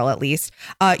epidural at least.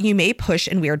 You may push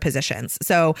in weird positions.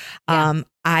 So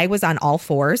I was on all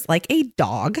fours like a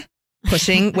dog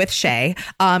pushing with Shay,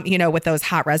 with those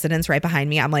hot residents right behind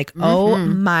me. I'm like, oh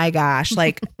my gosh,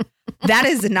 like that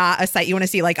is not a sight you want to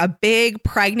see, like a big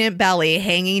pregnant belly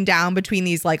hanging down between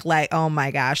these like oh my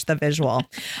gosh, the visual.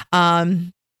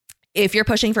 If you're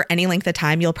pushing for any length of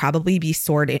time, you'll probably be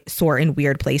sore in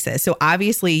weird places. So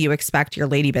obviously you expect your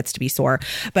lady bits to be sore.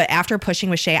 But after pushing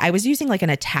with Shay, I was using like an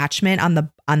attachment on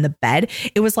the bed.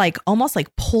 It was like almost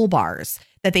like pull bars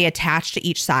that they attached to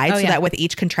each side that with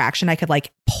each contraction, I could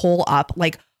like pull up,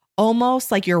 like almost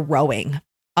like you're rowing.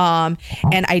 And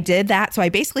I did that. So I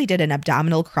basically did an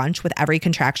abdominal crunch with every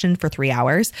contraction for 3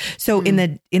 hours. So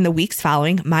in the weeks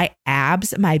following, my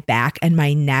abs, my back, and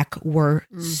my neck were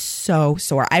so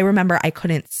sore. I remember I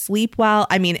couldn't sleep well.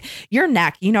 I mean, your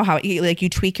neck, you know how you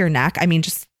tweak your neck. I mean,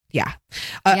 just,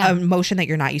 a motion that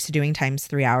you're not used to doing times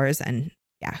 3 hours. And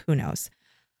who knows?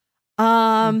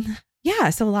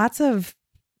 So lots of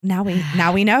now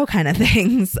we know kind of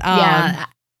things.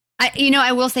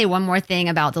 I will say one more thing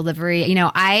about delivery.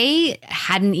 I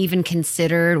hadn't even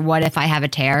considered what if I have a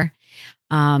tear.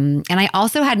 And I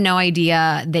also had no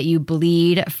idea that you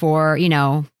bleed for,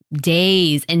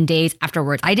 days and days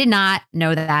afterwards. I did not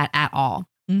know that at all.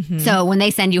 Mm-hmm. So when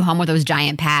they send you home with those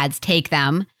giant pads, take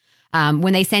them.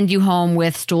 When they send you home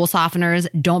with stool softeners,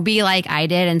 don't be like I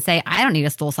did and say, I don't need a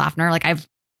stool softener. Like I've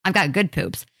got good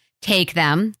poops. Take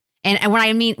them. And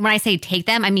when I say take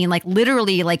them, I mean like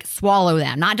literally like swallow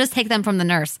them, not just take them from the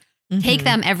nurse. Mm-hmm. Take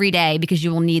them every day because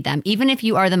you will need them. Even if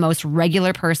you are the most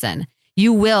regular person,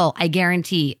 you will, I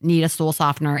guarantee, need a stool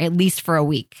softener at least for a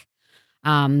week.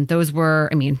 Those were,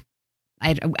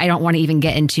 I don't want to even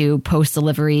get into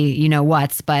post-delivery,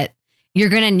 but you're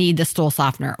going to need the stool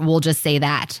softener. We'll just say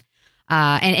that.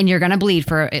 And you're going to bleed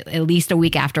for at least a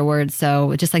week afterwards.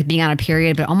 So just like being on a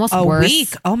period, but almost worse. A week?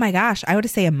 Oh my gosh. I would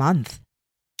say a month.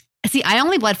 See, I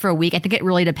only bled for a week. I think it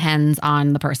really depends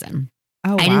on the person.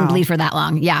 Oh, wow. I didn't bleed for that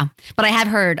long. Yeah. But I have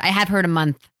heard a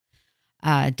month.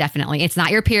 Definitely. It's not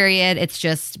your period. It's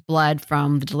just blood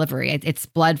from the delivery. It's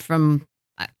blood from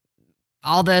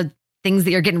all the things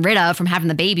that you're getting rid of from having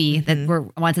the baby that were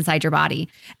once inside your body.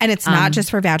 And it's not just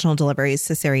for vaginal deliveries,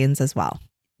 cesareans as well.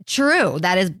 True.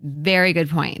 That is very good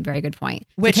point. Very good point.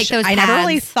 Which so take those I never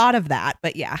really thought of that,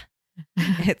 but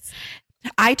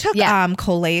I took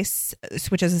Colace,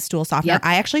 which is a stool softener. Yep.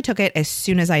 I actually took it as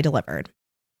soon as I delivered.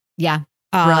 Yeah.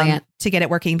 Brilliant. To get it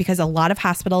working, because a lot of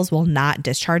hospitals will not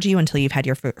discharge you until you've had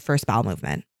your first bowel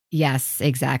movement. Yes,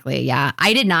 exactly. Yeah.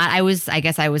 I did not. I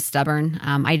guess I was stubborn.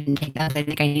 I didn't take them. I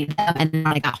think I needed them. And then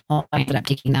when I got home, I ended up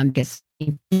taking them because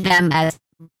I need them as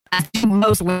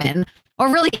most women, or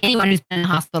really anyone who's been in the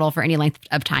hospital for any length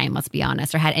of time, let's be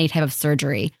honest, or had any type of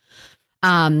surgery.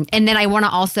 And then I want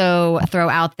to also throw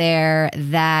out there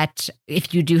that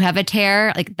if you do have a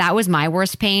tear, like that was my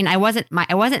worst pain. I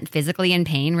wasn't physically in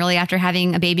pain really after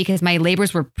having a baby because my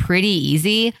labors were pretty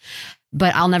easy,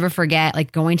 but I'll never forget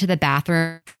like going to the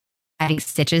bathroom, having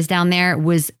stitches down there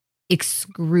was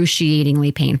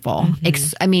excruciatingly painful.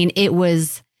 Mm-hmm. It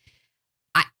was,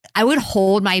 I would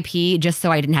hold my pee just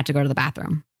so I didn't have to go to the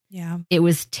bathroom. Yeah. It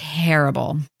was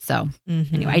terrible. So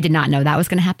anyway, I did not know that was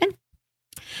going to happen.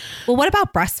 Well, what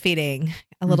about breastfeeding?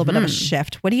 A little bit of a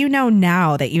shift. What do you know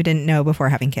now that you didn't know before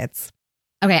having kids?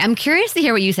 Okay, I'm curious to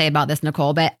hear what you say about this,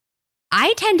 Nicole, but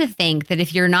I tend to think that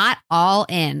if you're not all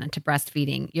in to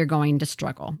breastfeeding, you're going to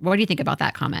struggle. What do you think about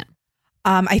that comment?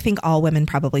 I think all women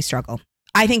probably struggle.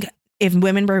 I think if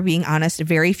women were being honest,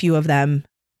 very few of them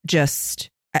just...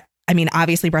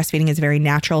 obviously breastfeeding is a very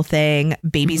natural thing.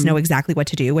 Babies know exactly what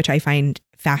to do, which I find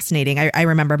fascinating. I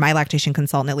remember my lactation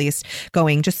consultant at least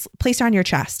going, just place her on your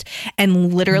chest.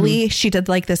 And literally she did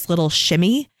like this little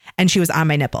shimmy and she was on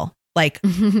my nipple. Like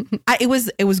it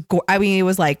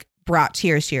was like brought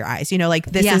tears to your eyes,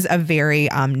 this is a very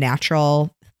natural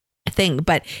thing,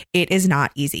 but it is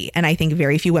not easy. And I think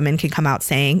very few women can come out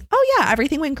saying, oh yeah,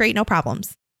 everything went great. No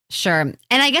problems. Sure. And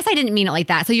I guess I didn't mean it like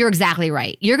that. So you're exactly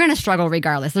right. You're going to struggle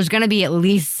regardless. There's going to be at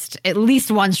least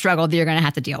one struggle that you're going to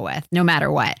have to deal with no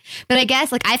matter what. But I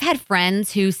guess like I've had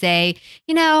friends who say,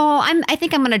 I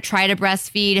think I'm going to try to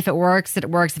breastfeed. If it works, it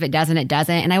works. If it doesn't, it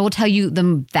doesn't. And I will tell you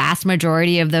the vast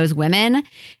majority of those women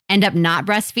end up not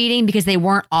breastfeeding because they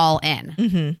weren't all in.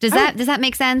 Mm-hmm. Does that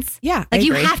make sense? Yeah. Like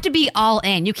you have to be all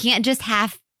in. You can't just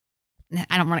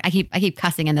I keep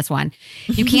cussing in this one.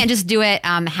 You can't just do it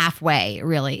halfway,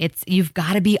 really. You've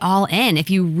got to be all in if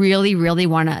you really, really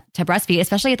want to breastfeed,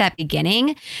 especially at that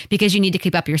beginning, because you need to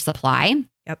keep up your supply.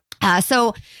 Yep.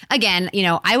 So again,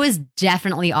 I was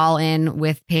definitely all in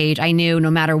with Paige. I knew no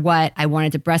matter what, I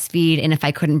wanted to breastfeed, and if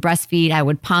I couldn't breastfeed, I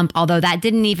would pump. Although that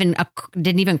didn't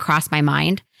even cross my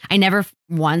mind. I never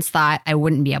once thought I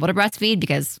wouldn't be able to breastfeed,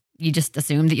 because you just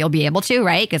assume that you'll be able to,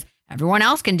 right? Because everyone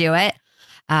else can do it.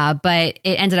 But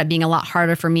it ended up being a lot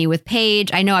harder for me with Paige.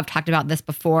 I know I've talked about this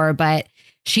before, but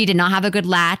she did not have a good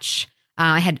latch.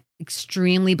 I had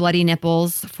extremely bloody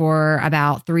nipples for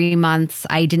about 3 months.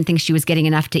 I didn't think she was getting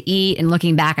enough to eat. And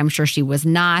looking back, I'm sure she was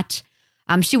not.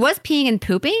 She was peeing and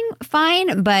pooping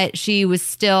fine, but she was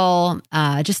still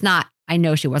just not, I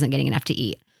know she wasn't getting enough to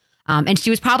eat. And she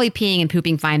was probably peeing and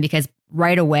pooping fine because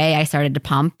right away I started to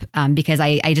pump because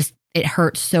it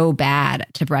hurt so bad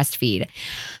to breastfeed.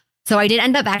 So I did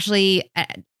end up actually,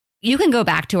 you can go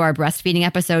back to our breastfeeding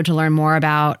episode to learn more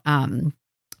about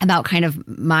kind of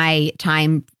my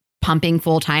time pumping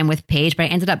full time with Paige, but I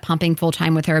ended up pumping full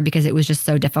time with her because it was just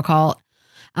so difficult.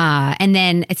 And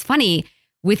then it's funny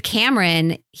with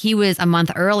Cameron, he was a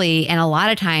month early, and a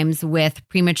lot of times with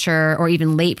premature or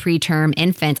even late preterm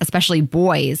infants, especially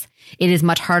boys, it is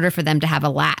much harder for them to have a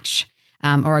latch.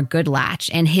 Or a good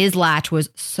latch. And his latch was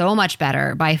so much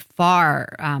better by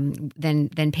far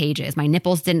than Paige's. My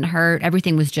nipples didn't hurt.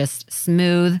 Everything was just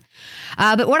smooth.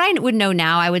 But what I would know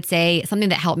now, I would say something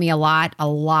that helped me a lot,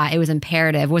 it was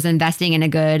imperative, was investing in a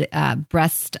good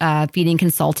breastfeeding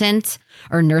consultant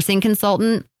or nursing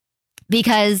consultant.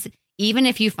 Because even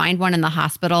if you find one in the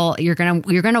hospital, you're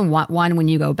gonna want one when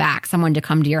you go back, someone to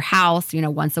come to your house,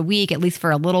 once a week, at least for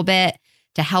a little bit,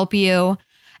 to help you.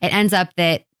 It ends up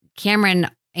that Cameron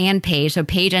and Paige, so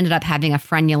Paige ended up having a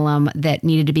frenulum that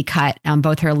needed to be cut on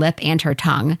both her lip and her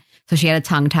tongue. So she had a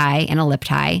tongue tie and a lip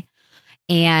tie.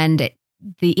 And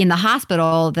in the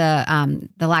hospital, the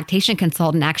lactation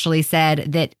consultant actually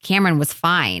said that Cameron was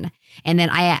fine. And then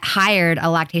I hired a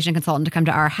lactation consultant to come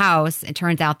to our house. It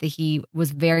turns out that he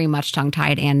was very much tongue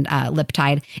tied and lip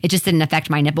tied. It just didn't affect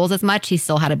my nipples as much. He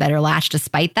still had a better latch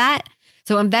despite that.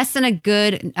 So invest in a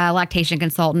good lactation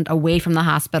consultant away from the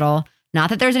hospital. Not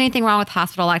that there's anything wrong with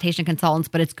hospital lactation consultants,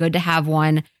 but it's good to have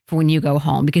one for when you go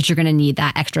home because you're going to need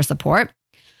that extra support.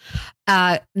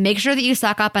 Make sure that you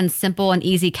stock up on simple and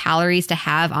easy calories to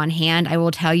have on hand. I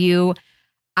will tell you,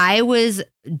 I was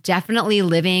definitely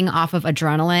living off of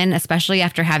adrenaline, especially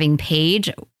after having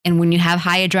Paige. And when you have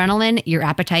high adrenaline, your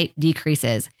appetite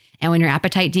decreases. And when your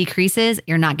appetite decreases,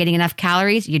 you're not getting enough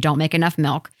calories. You don't make enough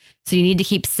milk. So you need to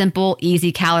keep simple,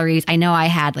 easy calories. I know I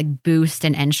had like Boost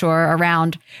and Ensure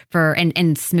around and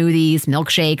smoothies,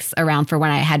 milkshakes around for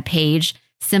when I had Paige.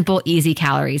 Simple, easy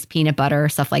calories, peanut butter,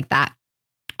 stuff like that.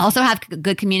 Also have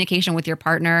good communication with your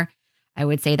partner. I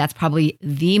would say that's probably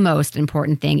the most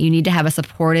important thing. You need to have a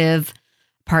supportive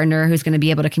partner who's going to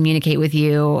be able to communicate with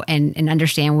you and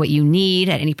understand what you need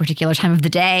at any particular time of the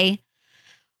day.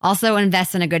 Also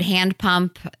invest in a good hand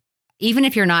pump. Even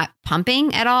if you're not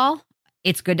pumping at all,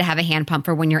 it's good to have a hand pump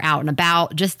for when you're out and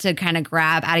about, just to kind of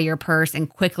grab out of your purse and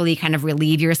quickly kind of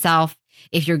relieve yourself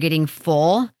if you're getting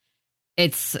full.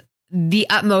 It's the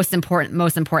most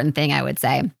important thing, I would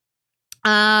say.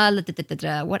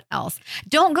 What else?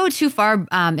 Don't go too far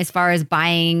as far as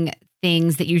buying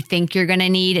things that you think you're going to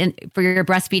need for your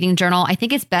breastfeeding journal. I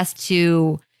think it's best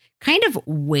to kind of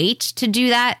wait to do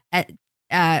that.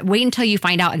 Wait until you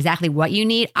find out exactly what you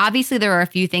need. Obviously, there are a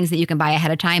few things that you can buy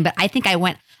ahead of time, but I think I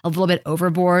went a little bit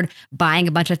overboard buying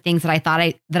a bunch of things that I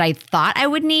thought I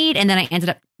would need, and then I ended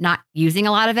up not using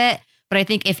a lot of it. But I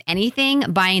think if anything,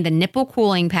 buying the nipple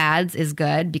cooling pads is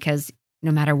good because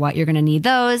no matter what, you're going to need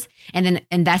those. And then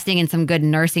investing in some good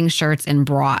nursing shirts and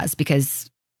bras because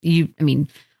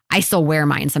I still wear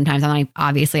mine sometimes. I'm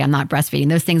not breastfeeding.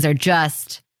 Those things are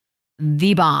just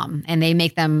the bomb and they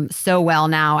make them so well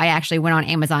now. I actually went on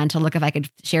Amazon to look if I could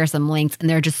share some links and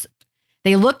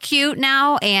they look cute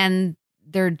now and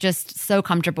they're just so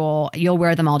comfortable. You'll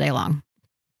wear them all day long.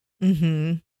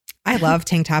 Mm-hmm. I love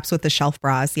tank tops with the shelf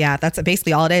bras. Yeah, that's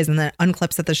basically all it is. And then it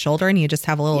unclips at the shoulder and you just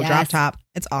have a little drop top.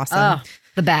 It's awesome. Oh,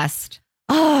 the best.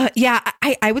 Oh, yeah.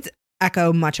 I would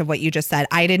echo much of what you just said.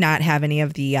 I did not have any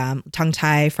of the tongue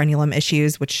tie frenulum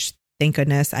issues, which thank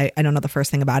goodness. I don't know the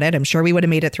first thing about it. I'm sure we would have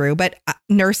made it through, but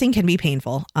nursing can be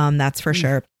painful. That's for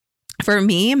sure. For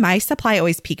me, my supply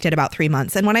always peaked at about 3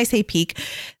 months. And when I say peak,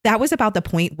 that was about the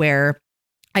point where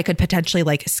I could potentially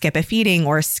like skip a feeding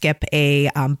or skip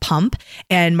a pump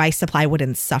and my supply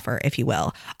wouldn't suffer, if you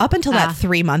will. Up until that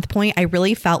 3 month point, I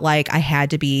really felt like I had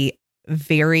to be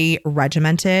very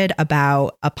regimented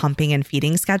about a pumping and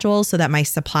feeding schedule so that my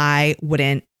supply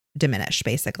wouldn't diminish,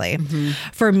 basically. Mm-hmm.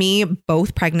 For me,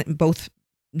 both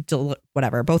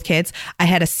whatever, both kids, I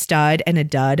had a stud and a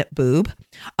dud boob.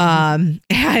 And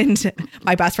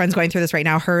my best friend's going through this right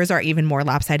now. Hers are even more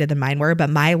lopsided than mine were, but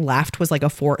my left was like a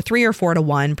 3 or 4 to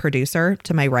 1 producer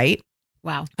to my right.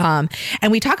 Wow.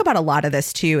 And we talk about a lot of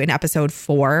this too in episode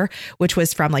 4, which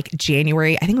was from like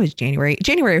January. I think it was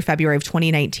January or February of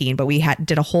 2019, but we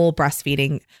did a whole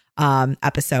breastfeeding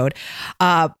episode.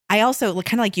 I also,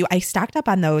 kind of like you, I stocked up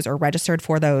on those or registered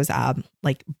for those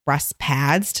like breast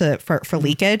pads for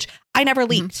leakage. I never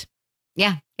leaked.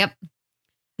 Yeah. Yep.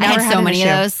 Never I had so an many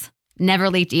issue. of those. Never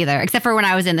leaked either, except for when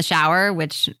I was in the shower,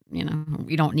 which, you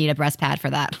don't need a breast pad for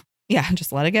that. Yeah,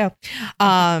 just let it go.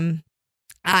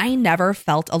 I never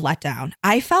felt a letdown.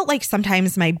 I felt like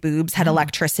sometimes my boobs had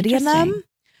electricity in them.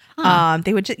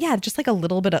 They would just like a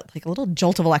little bit of like a little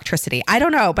jolt of electricity. I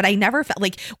don't know, but I never felt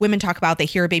like women talk about they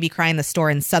hear a baby cry in the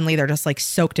store and suddenly they're just like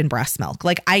soaked in breast milk.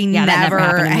 Like I never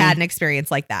had an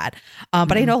experience like that.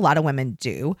 But I know a lot of women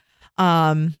do.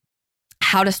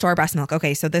 How to store breast milk.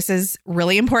 Okay, so this is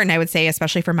really important, I would say,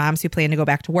 especially for moms who plan to go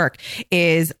back to work,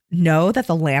 is know that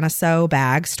the Lanaso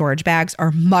bags, storage bags,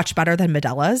 are much better than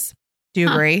Medella's. Do you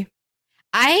agree?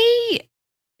 I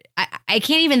can't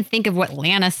even think of what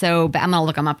Lanaso. I'm gonna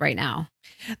look them up right now.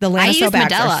 The Lanaso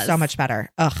bags Medella's. are so much better.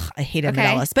 Ugh, I hated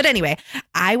Medella's. But anyway,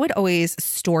 I would always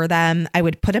store them. I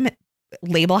would put them,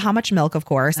 label how much milk, of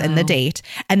course, and the date,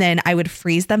 and then I would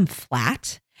freeze them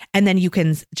flat. And then you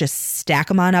can just stack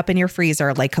them on up in your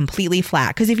freezer, like completely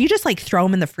flat. Because if you just like throw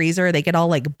them in the freezer, they get all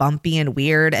like bumpy and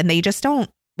weird, and they just don't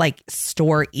like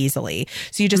store easily.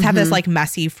 So you just have this like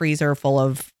messy freezer full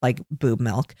of like boob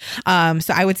milk.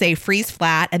 So I would say freeze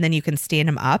flat, and then you can stand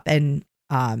them up and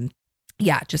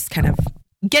just kind of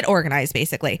get organized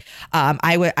basically.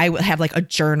 I would have like a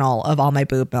journal of all my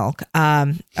boob milk,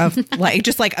 of like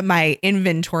just like my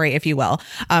inventory, if you will.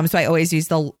 So I always use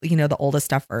the oldest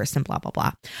stuff first and blah, blah,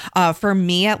 blah. For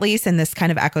me, at least, and this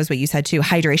kind of echoes what you said too,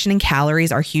 hydration and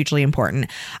calories are hugely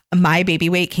important. My baby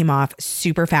weight came off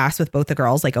super fast with both the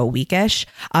girls, like a weekish.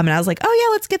 And I was like, oh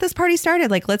yeah, let's get this party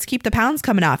started. Like, let's keep the pounds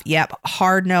coming off. Yep.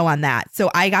 Hard no on that. So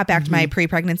I got back to my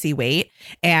pre-pregnancy weight,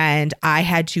 and I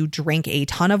had to drink a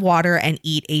ton of water and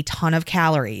eat a ton of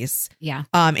calories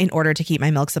in order to keep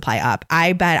my milk supply up.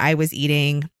 I bet I was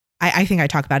eating, I think I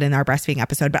talked about it in our breastfeeding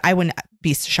episode, but I wouldn't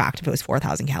be shocked if it was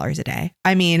 4,000 calories a day.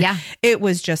 I mean, it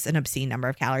was just an obscene number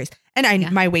of calories.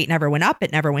 And my weight never went up.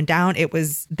 It never went down. It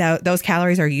was those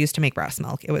calories are used to make breast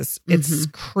milk. It's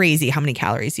crazy how many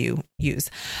calories you use.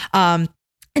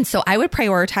 And so I would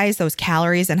prioritize those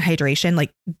calories and hydration,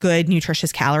 like good,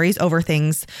 nutritious calories over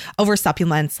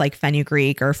supplements like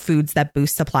fenugreek or foods that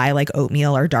boost supply like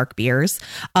oatmeal or dark beers.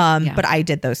 But I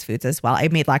did those foods as well. I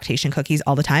made lactation cookies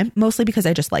all the time, mostly because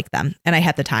I just liked them and I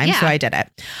had the time. So I did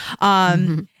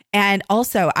it. And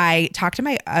also I talked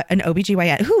to an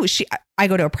OBGYN I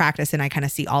go to a practice and I kind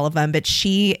of see all of them, but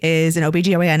she is an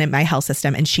OBGYN in my health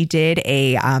system. And she did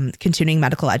a continuing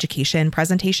medical education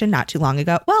presentation not too long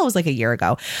ago. Well, it was like a year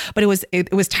ago, but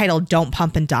it was titled Don't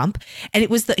Pump and Dump. And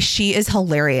she is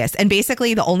hilarious. And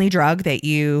basically the only drug that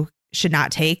you should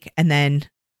not take and then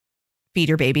feed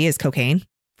your baby is cocaine,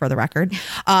 for the record.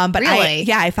 But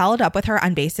really? I followed up with her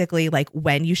on basically like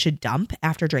when you should dump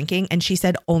after drinking. And she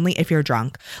said only if you're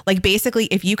drunk. Like basically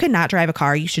if you cannot drive a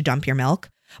car, you should dump your milk.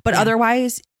 But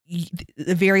otherwise,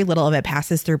 very little of it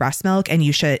passes through breast milk, and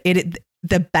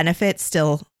the benefit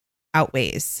still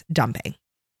outweighs dumping.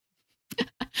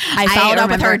 I followed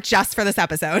up with her just for this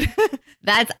episode.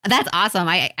 That's awesome.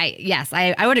 I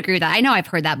would agree with that. I know I've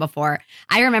heard that before.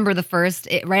 I remember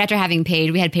right after having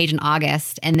Paige, we had Paige in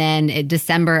August, and then in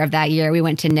December of that year, we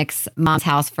went to Nick's mom's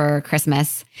house for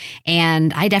Christmas,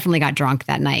 and I definitely got drunk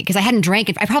that night because I hadn't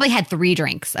drank. I probably had 3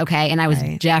 drinks, okay, and I was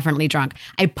definitely drunk.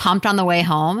 I pumped on the way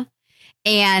home,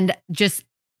 and just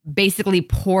basically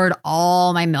poured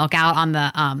all my milk out on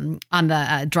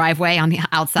the driveway on the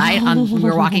outside when we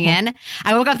were walking in.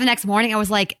 I woke up the next morning. I was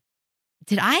like,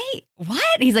 did I,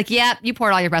 what? He's like, yeah, you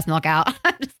poured all your breast milk out.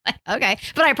 I'm just like, okay.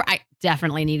 But I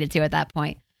definitely needed to at that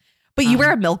point. But you were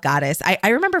a milk goddess. I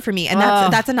remember for me, and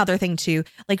that's another thing too.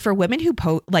 Like for women who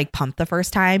pump the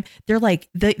first time, they're like,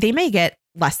 they may get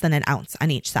less than an ounce on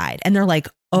each side. And they're like,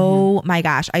 oh my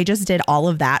gosh, I just did all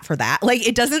of that for that. Like,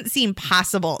 it doesn't seem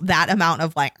possible, that amount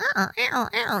of like,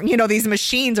 these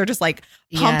machines are just like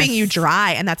pumping you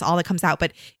dry, and that's all that comes out.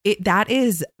 But that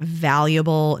is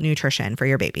valuable nutrition for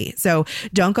your baby. So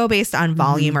don't go based on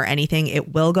volume or anything.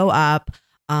 It will go up.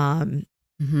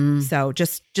 So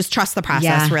just trust the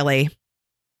process, really.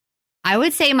 I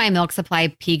would say my milk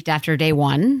supply peaked after day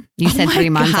 1. You said 3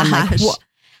 months. I'm like,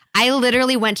 I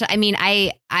literally went to,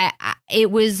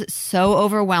 it was so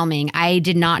overwhelming. I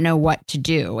did not know what to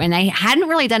do. And I hadn't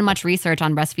really done much research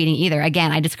on breastfeeding either.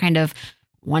 Again, I just kind of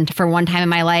for one time in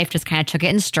my life, just kind of took it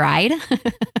in stride.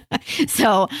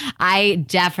 So I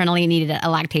definitely needed a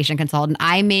lactation consultant.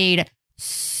 I made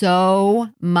so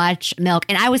much milk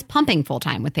and I was pumping full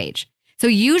time with Paige. So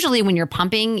usually when you're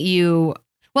pumping,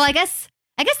 I guess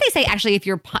they say actually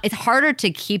it's harder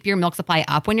to keep your milk supply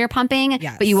up when you're pumping,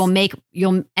 yes. but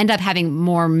you'll end up having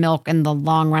more milk in the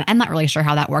long run. I'm not really sure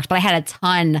how that works, but I had a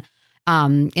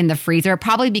ton in the freezer,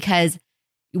 probably because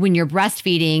when you're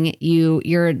breastfeeding,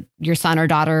 your son or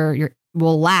daughter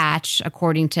will latch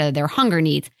according to their hunger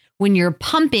needs. When you're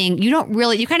pumping, you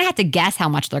kind of have to guess how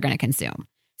much they're going to consume.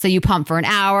 So you pump for an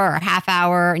hour or half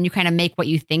hour and you kind of make what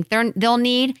you think they'll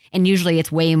need. And usually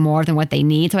it's way more than what they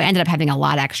need. So I ended up having a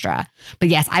lot extra. But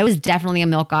yes, I was definitely a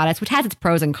milk goddess, which has its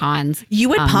pros and cons. You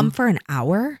would pump for an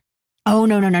hour? Oh,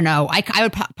 no. I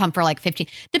would pump for like 15,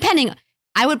 depending.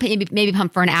 I would maybe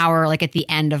pump for an hour, like at the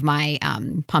end of my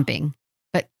pumping.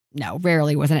 But no,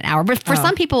 rarely was it an hour. But for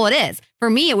some people it is.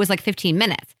 For me, it was like 15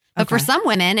 minutes. But for some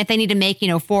women, if they need to make,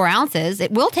 4 ounces,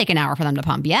 it will take an hour for them to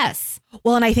pump. Yes.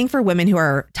 Well, and I think for women who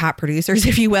are top producers,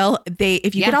 if you will,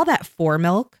 if you get all that fore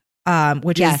milk,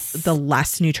 which is the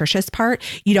less nutritious part,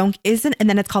 and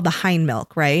then it's called the hind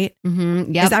milk, right?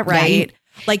 Mm-hmm. Yep. Is that right?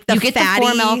 Yeah, like the fatty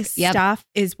the milk. Yep. stuff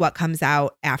is what comes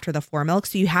out after the fore milk.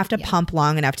 So you have to pump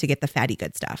long enough to get the fatty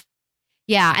good stuff.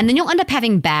 Yeah. And then you'll end up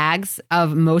having bags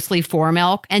of mostly fore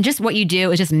milk. And just what you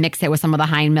do is just mix it with some of the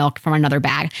hind milk from another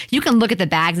bag. You can look at the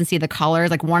bags and see the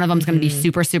colors. Like one of them is going to be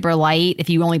super, super light. If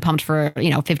you only pumped for,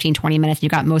 15, 20 minutes, you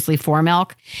got mostly fore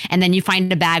milk. And then you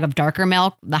find a bag of darker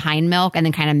milk, the hind milk, and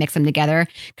then kind of mix them together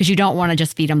because you don't want to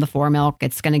just feed them the fore milk.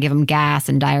 It's going to give them gas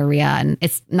and diarrhea. And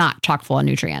it's not chock full of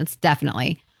nutrients.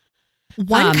 Definitely.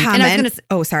 One comment.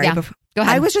 Sorry. Yeah, go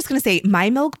ahead. I was just going to say my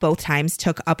milk both times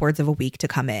took upwards of a week to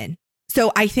come in. So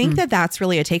I think that's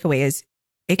really a takeaway is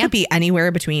it could be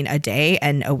anywhere between a day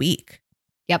and a week.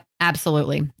 Yep,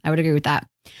 absolutely. I would agree with that.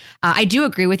 I do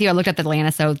agree with you. I looked at the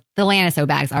Lanaso. The Lanaso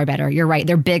bags are better. You're right.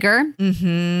 They're bigger. Mm-hmm.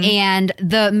 And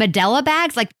the Medela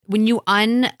bags, like when you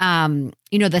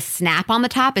the snap on the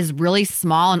top is really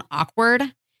small and awkward.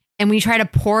 And when you try to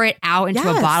pour it out into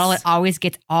a bottle, it always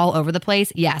gets all over the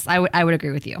place. Yes, I would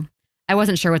agree with you. I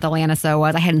wasn't sure what the Lanaso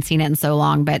was. I hadn't seen it in so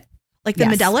long, but like the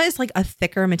Medela is like a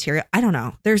thicker material. I don't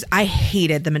know. I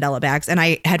hated the Medela bags and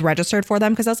I had registered for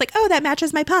them because I was like, oh, that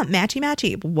matches my pump.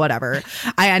 Matchy, whatever.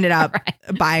 I ended up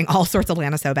buying all sorts of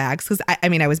Lanaso bags because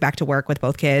I was back to work with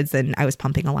both kids and I was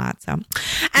pumping a lot. So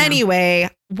anyway,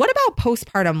 what about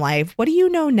postpartum life? What do you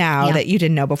know now that you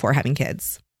didn't know before having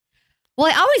kids? Well,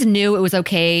 I always knew it was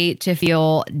okay to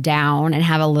feel down and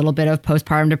have a little bit of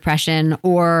postpartum depression,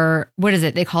 or what is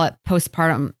it? They call it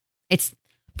postpartum.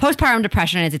 Postpartum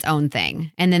depression is its own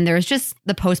thing. And then there's just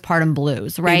the postpartum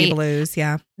blues, right? Baby blues,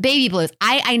 yeah. Baby blues.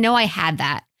 I know I had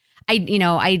that. I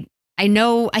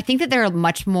think that they're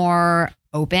much more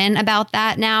open about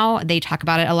that now. They talk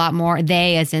about it a lot more.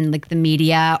 They, as in like the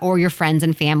media or your friends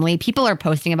and family, people are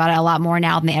posting about it a lot more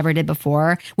now than they ever did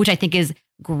before, which I think is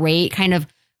great, kind of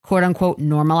quote unquote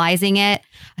normalizing it.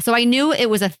 So I knew it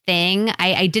was a thing.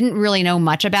 I didn't really know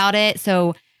much about it.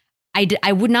 So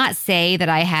I would not say that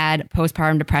I had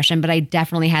postpartum depression, but I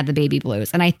definitely had the baby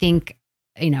blues. And I think,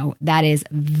 that is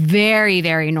very,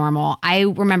 very normal. I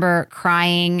remember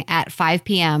crying at 5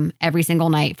 p.m. every single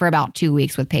night for about 2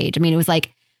 weeks with Paige. I mean, it was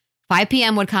like 5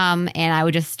 p.m. would come and I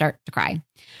would just start to cry.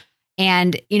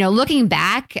 And, looking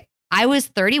back, I was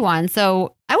 31.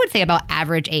 So I would say about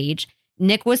average age.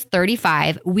 Nick was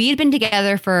 35. We had been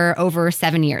together for over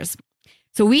 7 years.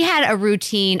 So we had a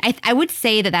routine. I would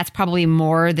say that that's probably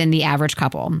more than the average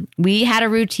couple. We had a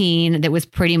routine that was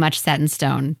pretty much set in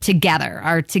stone together,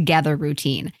 our together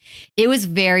routine. It was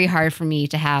very hard for me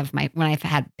to have when I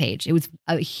had Paige. It was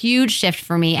a huge shift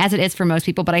for me, as it is for most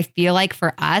people. But I feel like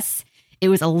for us, it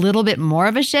was a little bit more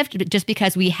of a shift just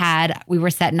because we were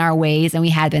set in our ways and we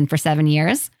had been for 7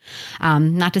 years.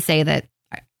 Not to say that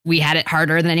we had it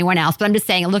harder than anyone else, but I'm just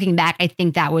saying, looking back, I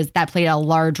think that played a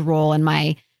large role in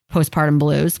my postpartum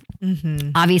blues.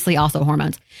 Mm-hmm. Obviously also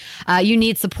hormones. You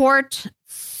need support.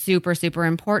 Super, super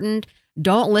important.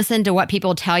 Don't listen to what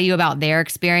people tell you about their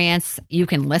experience. You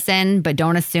can listen, but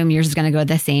don't assume yours is going to go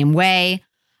the same way.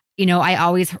 I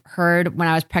always heard when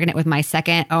I was pregnant with my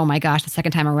second, oh my gosh, the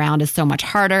second time around is so much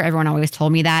harder. Everyone always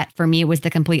told me that. For me, it was the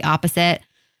complete opposite.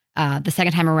 The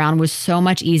second time around was so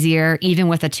much easier, even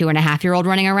with a 2.5-year-old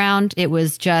running around. It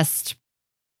was just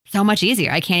so much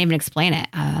easier. I can't even explain it.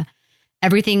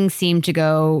 Everything seemed to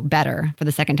go better for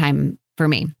the second time for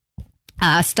me.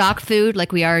 Stock food,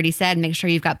 like we already said, make sure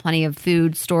you've got plenty of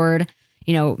food stored,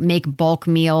 make bulk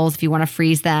meals if you want to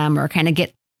freeze them, or kind of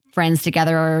get friends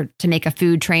together to make a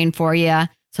food train for you.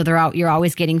 So you're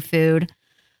always getting food.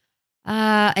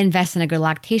 Invest in a good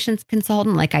lactation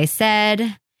consultant, like I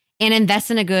said, and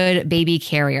invest in a good baby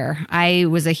carrier. I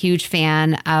was a huge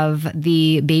fan of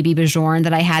the baby Bjorn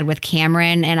that I had with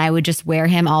Cameron, and I would just wear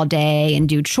him all day and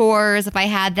do chores if I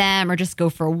had them, or just go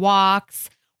for walks,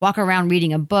 walk around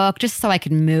reading a book, just so I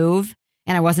could move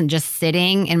and I wasn't just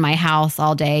sitting in my house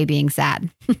all day being sad.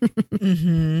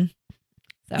 Mm-hmm.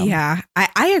 So. Yeah,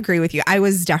 I agree with you. I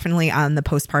was definitely on the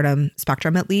postpartum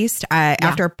spectrum, at least.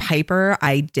 After Piper,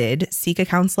 I did seek a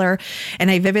counselor. And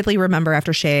I vividly remember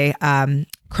after Shay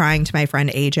crying to my friend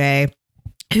AJ,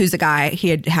 who's a guy, he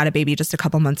had had a baby just a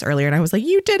couple months earlier. And I was like,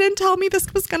 you didn't tell me this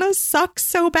was going to suck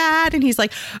so bad. And he's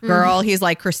like, girl, he's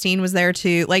like, Christine was there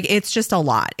too. Like, it's just a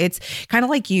lot. It's kind of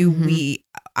like you,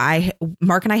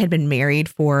 Mark and I had been married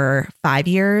for 5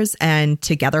 years and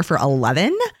together for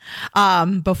 11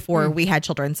 before we had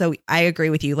children. So I agree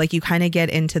with you. Like, you kind of get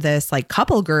into this like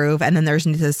couple groove, and then there's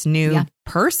this new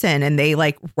person and they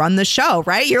like run the show,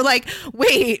 right? You're like,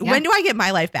 wait, when do I get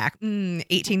my life back?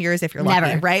 18 years if you're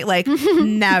lucky, right? Like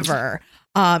never.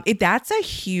 That's a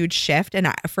huge shift.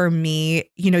 And for me,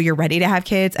 you're ready to have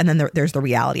kids, and then there's the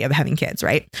reality of having kids,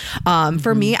 right?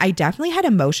 For me, I definitely had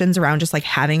emotions around just like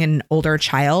having an older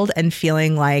child and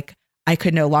feeling like I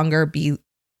could no longer be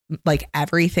like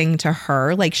everything to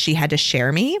her. Like, she had to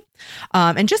share me.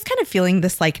 And just kind of feeling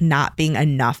this like not being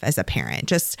enough as a parent.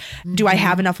 Just, do I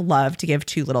have enough love to give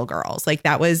two little girls? Like,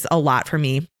 that was a lot for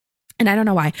me. And I don't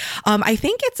know why. I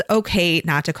think it's okay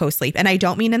not to co-sleep. And I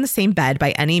don't mean in the same bed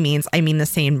by any means. I mean the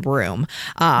same room.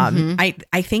 I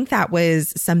think that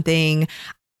was something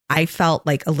I felt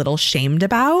like a little shamed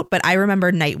about. But I remember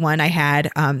night one I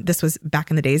had, this was back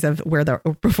in the days of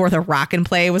before the Rock and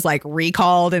Play was like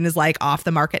recalled and is like off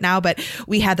the market now. But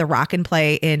we had the Rock and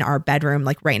Play in our bedroom,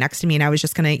 like right next to me. And I was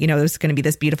just going to, it was going to be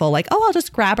this beautiful, like, oh, I'll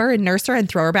just grab her and nurse her and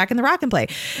throw her back in the Rock and Play.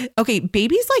 Okay.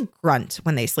 Babies like grunt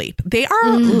when they sleep. They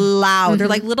are loud. They're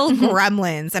like little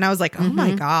gremlins. And I was like, oh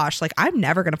my gosh, like I'm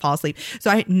never going to fall asleep.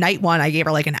 So night one, I gave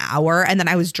her like an hour, and then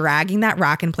I was dragging that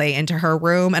Rock and Play into her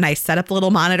room, and I set up the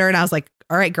little monitor. And I was like,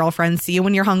 all right, girlfriend, see you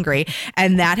when you're hungry.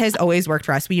 And that has always worked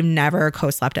for us. We've never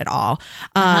co-slept at all.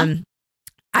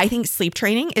 I think sleep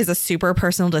training is a super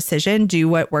personal decision. Do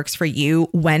what works for you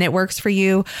when it works for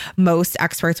you. Most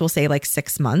experts will say like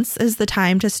 6 months is the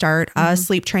time to start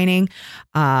sleep training.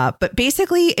 But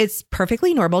basically, it's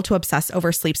perfectly normal to obsess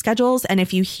over sleep schedules. And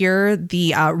if you hear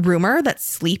the rumor that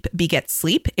sleep begets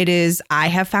sleep, it is, I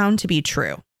have found to be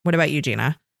true. What about you,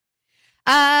 Gina?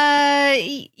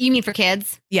 You mean for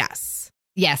kids? Yes,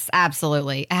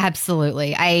 absolutely. Yes.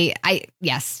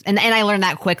 And I learned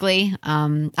that quickly.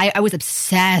 I was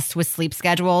obsessed with sleep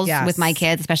schedules with my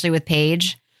kids, especially with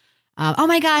Paige. Oh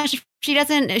my gosh,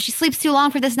 she sleeps too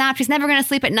long for this nap. She's never going to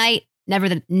sleep at night. Never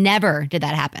did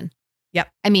that happen. Yep.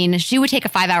 I mean, she would take a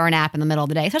 5-hour nap in the middle of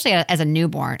the day, especially as a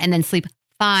newborn, and then sleep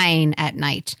fine at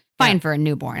night. Fine for a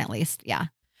newborn, at least. Yeah.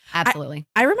 Absolutely.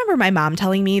 I remember my mom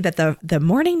telling me that the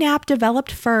morning nap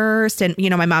developed first. And,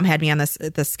 my mom had me on this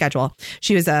schedule.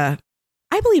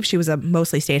 I believe she was a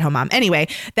mostly stay-at-home mom. Anyway,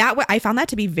 I found that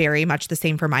to be very much the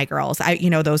same for my girls.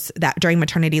 That during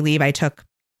maternity leave, I took,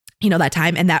 that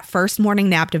time, and that first morning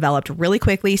nap developed really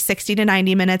quickly, 60 to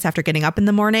 90 minutes after getting up in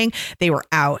the morning, they were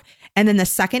out. And then the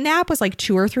second nap was like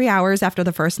 2 or 3 hours after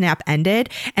the first nap ended.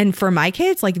 And for my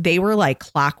kids, like they were like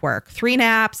clockwork, 3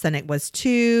 naps, then it was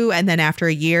 2. And then after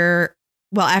a year,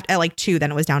 after like 2,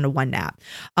 then it was down to 1 nap.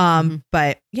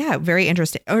 But yeah, very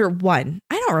interesting. Or 1.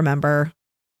 I don't remember.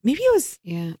 Maybe it was.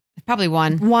 Yeah. Probably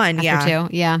 1. 1. After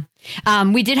 2. Yeah.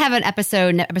 We did have an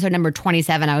episode number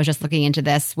 27. I was just looking into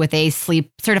this with a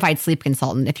certified sleep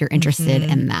consultant, if you're interested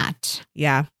in that.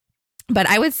 Yeah. But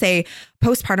I would say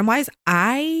postpartum wise,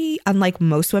 I, unlike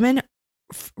most women,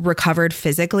 recovered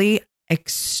physically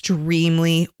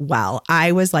extremely well.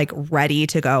 I was like ready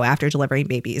to go after delivering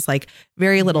babies, like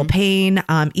very little pain.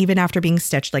 Even after being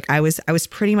stitched, like I was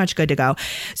pretty much good to go.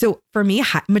 So for me,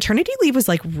 maternity leave was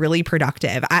like really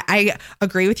productive. I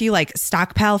agree with you, like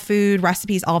stockpile food,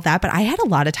 recipes, all of that. But I had a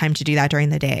lot of time to do that during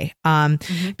the day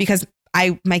because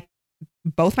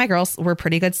both my girls were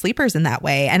pretty good sleepers in that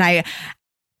way. And I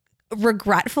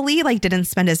regretfully like didn't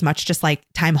spend as much just like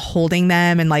time holding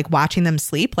them and like watching them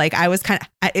sleep. Like I was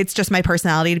it's just my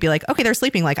personality to be like, okay, they're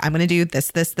sleeping, like I'm going to do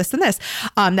this and this.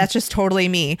 That's just totally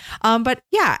me. But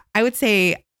yeah, I would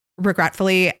say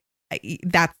regretfully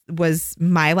that was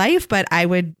my life, but I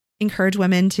would encourage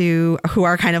women who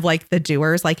are kind of like the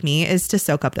doers like me is to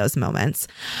soak up those moments.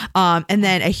 And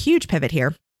then a huge pivot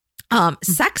here.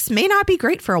 Sex may not be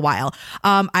great for a while.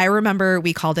 I remember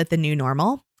we called it the new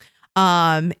normal.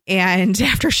 And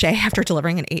after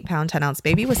delivering an 8-pound, 10-ounce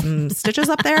baby with some stitches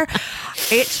up there,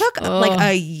 it took like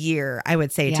a year, I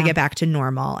would say, to get back to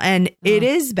normal. And it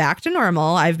is back to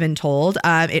normal, I've been told.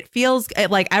 It feels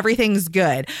like everything's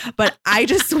good. But I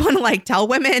just want to like tell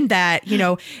women that, you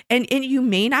know, and you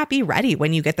may not be ready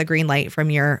when you get the green light from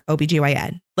your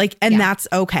OBGYN. Like, and that's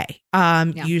okay.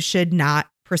 You should not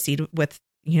proceed with,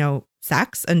 you know,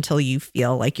 sex until you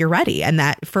feel like you're ready. And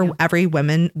that for every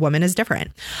woman is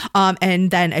different. And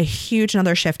then a huge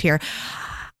another shift here.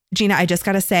 Gina, I just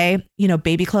got to say, you know,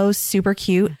 baby clothes, super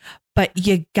cute, but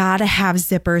you got to have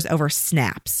zippers over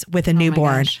snaps with a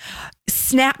newborn.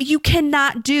 Snap. You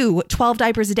cannot do 12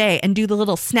 diapers a day and do the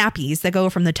little snappies that go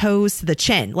from the toes to the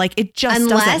chin. Like it just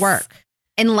doesn't work.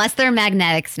 Unless they're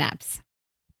magnetic snaps.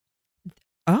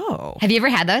 Oh. Have you ever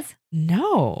had those?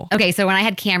 No. Okay, so when I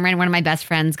had Cameron, one of my best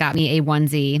friends got me a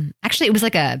onesie. Actually, it was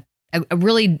like a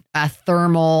really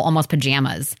thermal, almost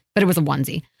pajamas, but it was a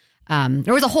onesie.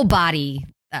 There was a whole body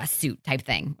suit type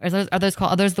thing. Are those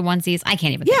the onesies? I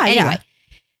can't even think. Anyway,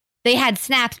 they had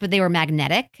snaps, but they were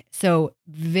magnetic. So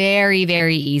very,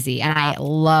 very easy. And I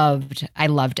loved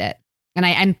it. And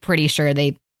I'm pretty sure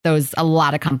a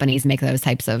lot of companies make those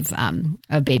types of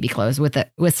baby clothes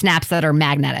with snaps that are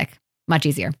magnetic. Much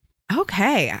easier.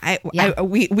 Okay.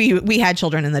 We had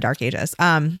children in the dark ages.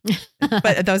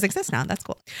 But those exist now. That's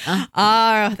cool.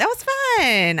 That was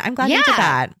fun. I'm glad you did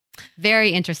that.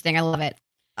 Very interesting. I love it.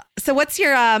 So what's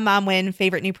your Mom Win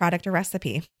favorite new product or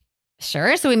recipe?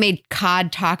 Sure. So we made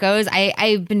cod tacos.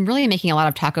 I've been really making a lot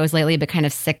of tacos lately, but kind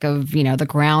of sick of, you know, the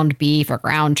ground beef or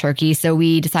ground turkey. So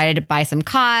we decided to buy some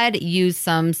cod, use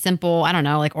some simple, I don't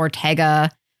know, like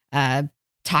Ortega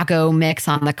taco mix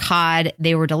on the cod.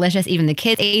 They were delicious. Even the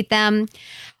kids ate them.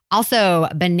 Also,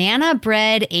 banana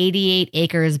bread 88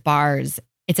 acres bars.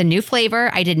 It's a new flavor.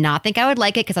 I did not think I would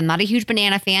like it because I'm not a huge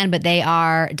banana fan, but they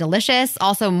are delicious.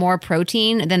 Also more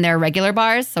protein than their regular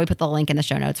bars. So we put the link in the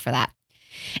show notes for that.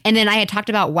 And then I had talked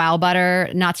about Wow Butter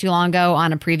not too long ago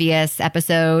on a previous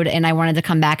episode. And I wanted to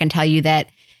come back and tell you that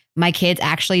my kids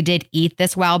actually did eat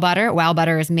this Wow Butter. Wow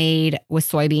Butter is made with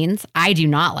soybeans. I do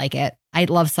not like it. I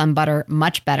love Sun Butter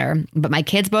much better, but my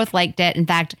kids both liked it. In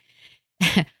fact,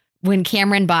 when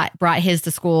Cameron brought his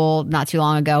to school not too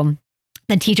long ago,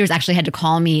 the teachers actually had to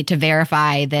call me to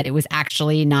verify that it was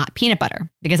actually not peanut butter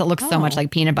because it looks so much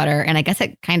like peanut butter. And I guess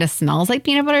it kind of smells like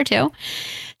peanut butter too.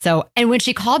 So, and when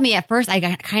she called me at first, I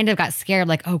got scared,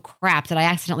 like, oh crap, did I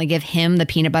accidentally give him the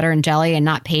peanut butter and jelly and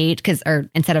not Paige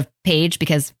instead of Paige,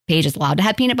 because Paige is allowed to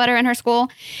have peanut butter in her school.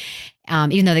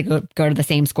 Even though they go to the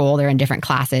same school, they're in different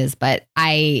classes. But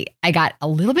I got a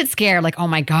little bit scared, like, oh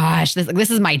my gosh, this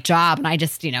is my job. And I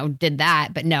just, you know, did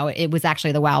that. But no, it was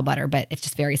actually the Wow Butter, but it's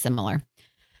just very similar.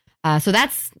 So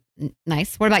that's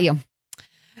nice. What about you?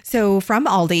 So from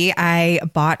Aldi, I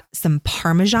bought some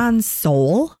Parmesan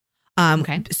sole.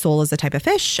 Sole is a type of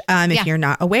fish. If you're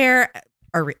not aware,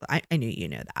 or I knew you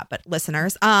knew that, but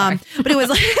listeners, but it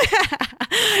was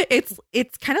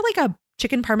it's kind of like a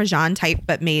chicken Parmesan type,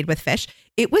 but made with fish.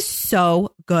 It was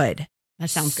so good. That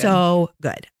sounds good. So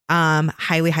good.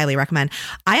 Highly, highly recommend.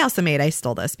 I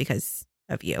stole this because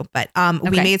of you, but we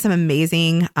made some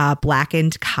amazing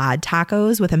blackened cod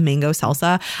tacos with a mango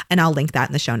salsa, and I'll link that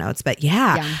in the show notes. But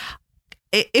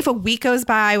if a week goes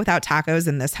by without tacos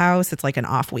in this house, it's like an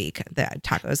off week. The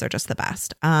tacos are just the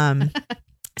best.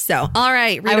 So, all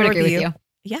right. I would agree with you.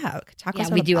 Yeah. Tacos.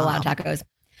 Yeah, we do a lot of tacos.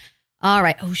 All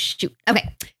right. Oh, shoot.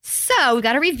 Okay. So we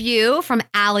got a review from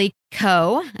Allie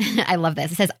Co. I love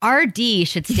this. It says RD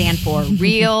should stand for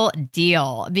real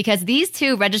deal because these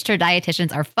two registered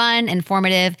dietitians are fun,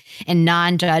 informative, and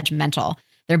non-judgmental.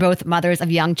 They're both mothers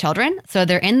of young children, so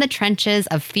they're in the trenches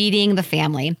of feeding the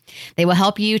family. They will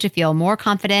help you to feel more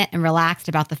confident and relaxed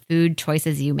about the food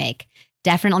choices you make.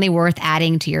 Definitely worth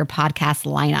adding to your podcast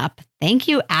lineup. Thank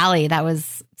you, Allie. That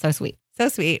was so sweet. So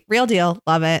sweet. Real deal.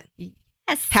 Love it. Yes.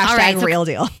 Hashtag real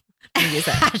deal. Use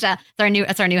it. That's our new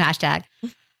hashtag.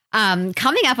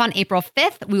 Coming up on April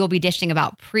 5th, we will be dishing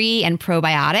about pre and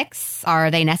probiotics. Are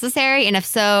they necessary? And if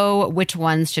so, which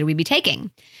ones should we be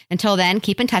taking? Until then,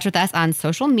 keep in touch with us on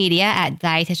social media at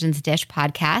Dietitian's Dish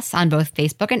Podcasts on both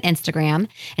Facebook and Instagram.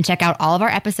 And check out all of our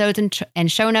episodes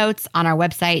and show notes on our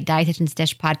website,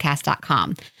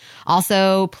 dietitiansdishpodcast.com.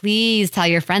 Also, please tell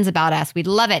your friends about us. We'd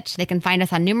love it. They can find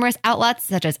us on numerous outlets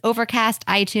such as Overcast,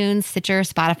 iTunes, Stitcher,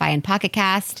 Spotify, and Pocket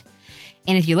Cast.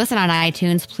 And if you listen on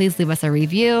iTunes, please leave us a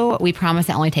review. We promise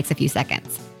it only takes a few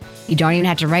seconds. You don't even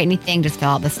have to write anything, just fill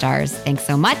out the stars. Thanks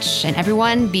so much. And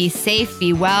everyone, be safe,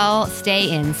 be well, stay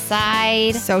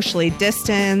inside. Socially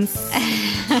distance.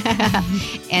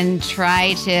 And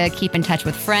try to keep in touch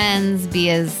with friends. Be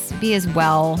as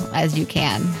well as you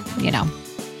can. You know,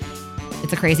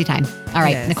 it's a crazy time. All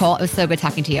right, Nicole, it was so good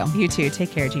talking to you. You too.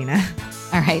 Take care, Gina.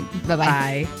 All right, bye-bye.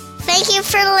 Bye. Thank you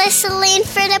for listening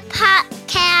for the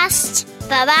podcast.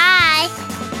 Bye-bye.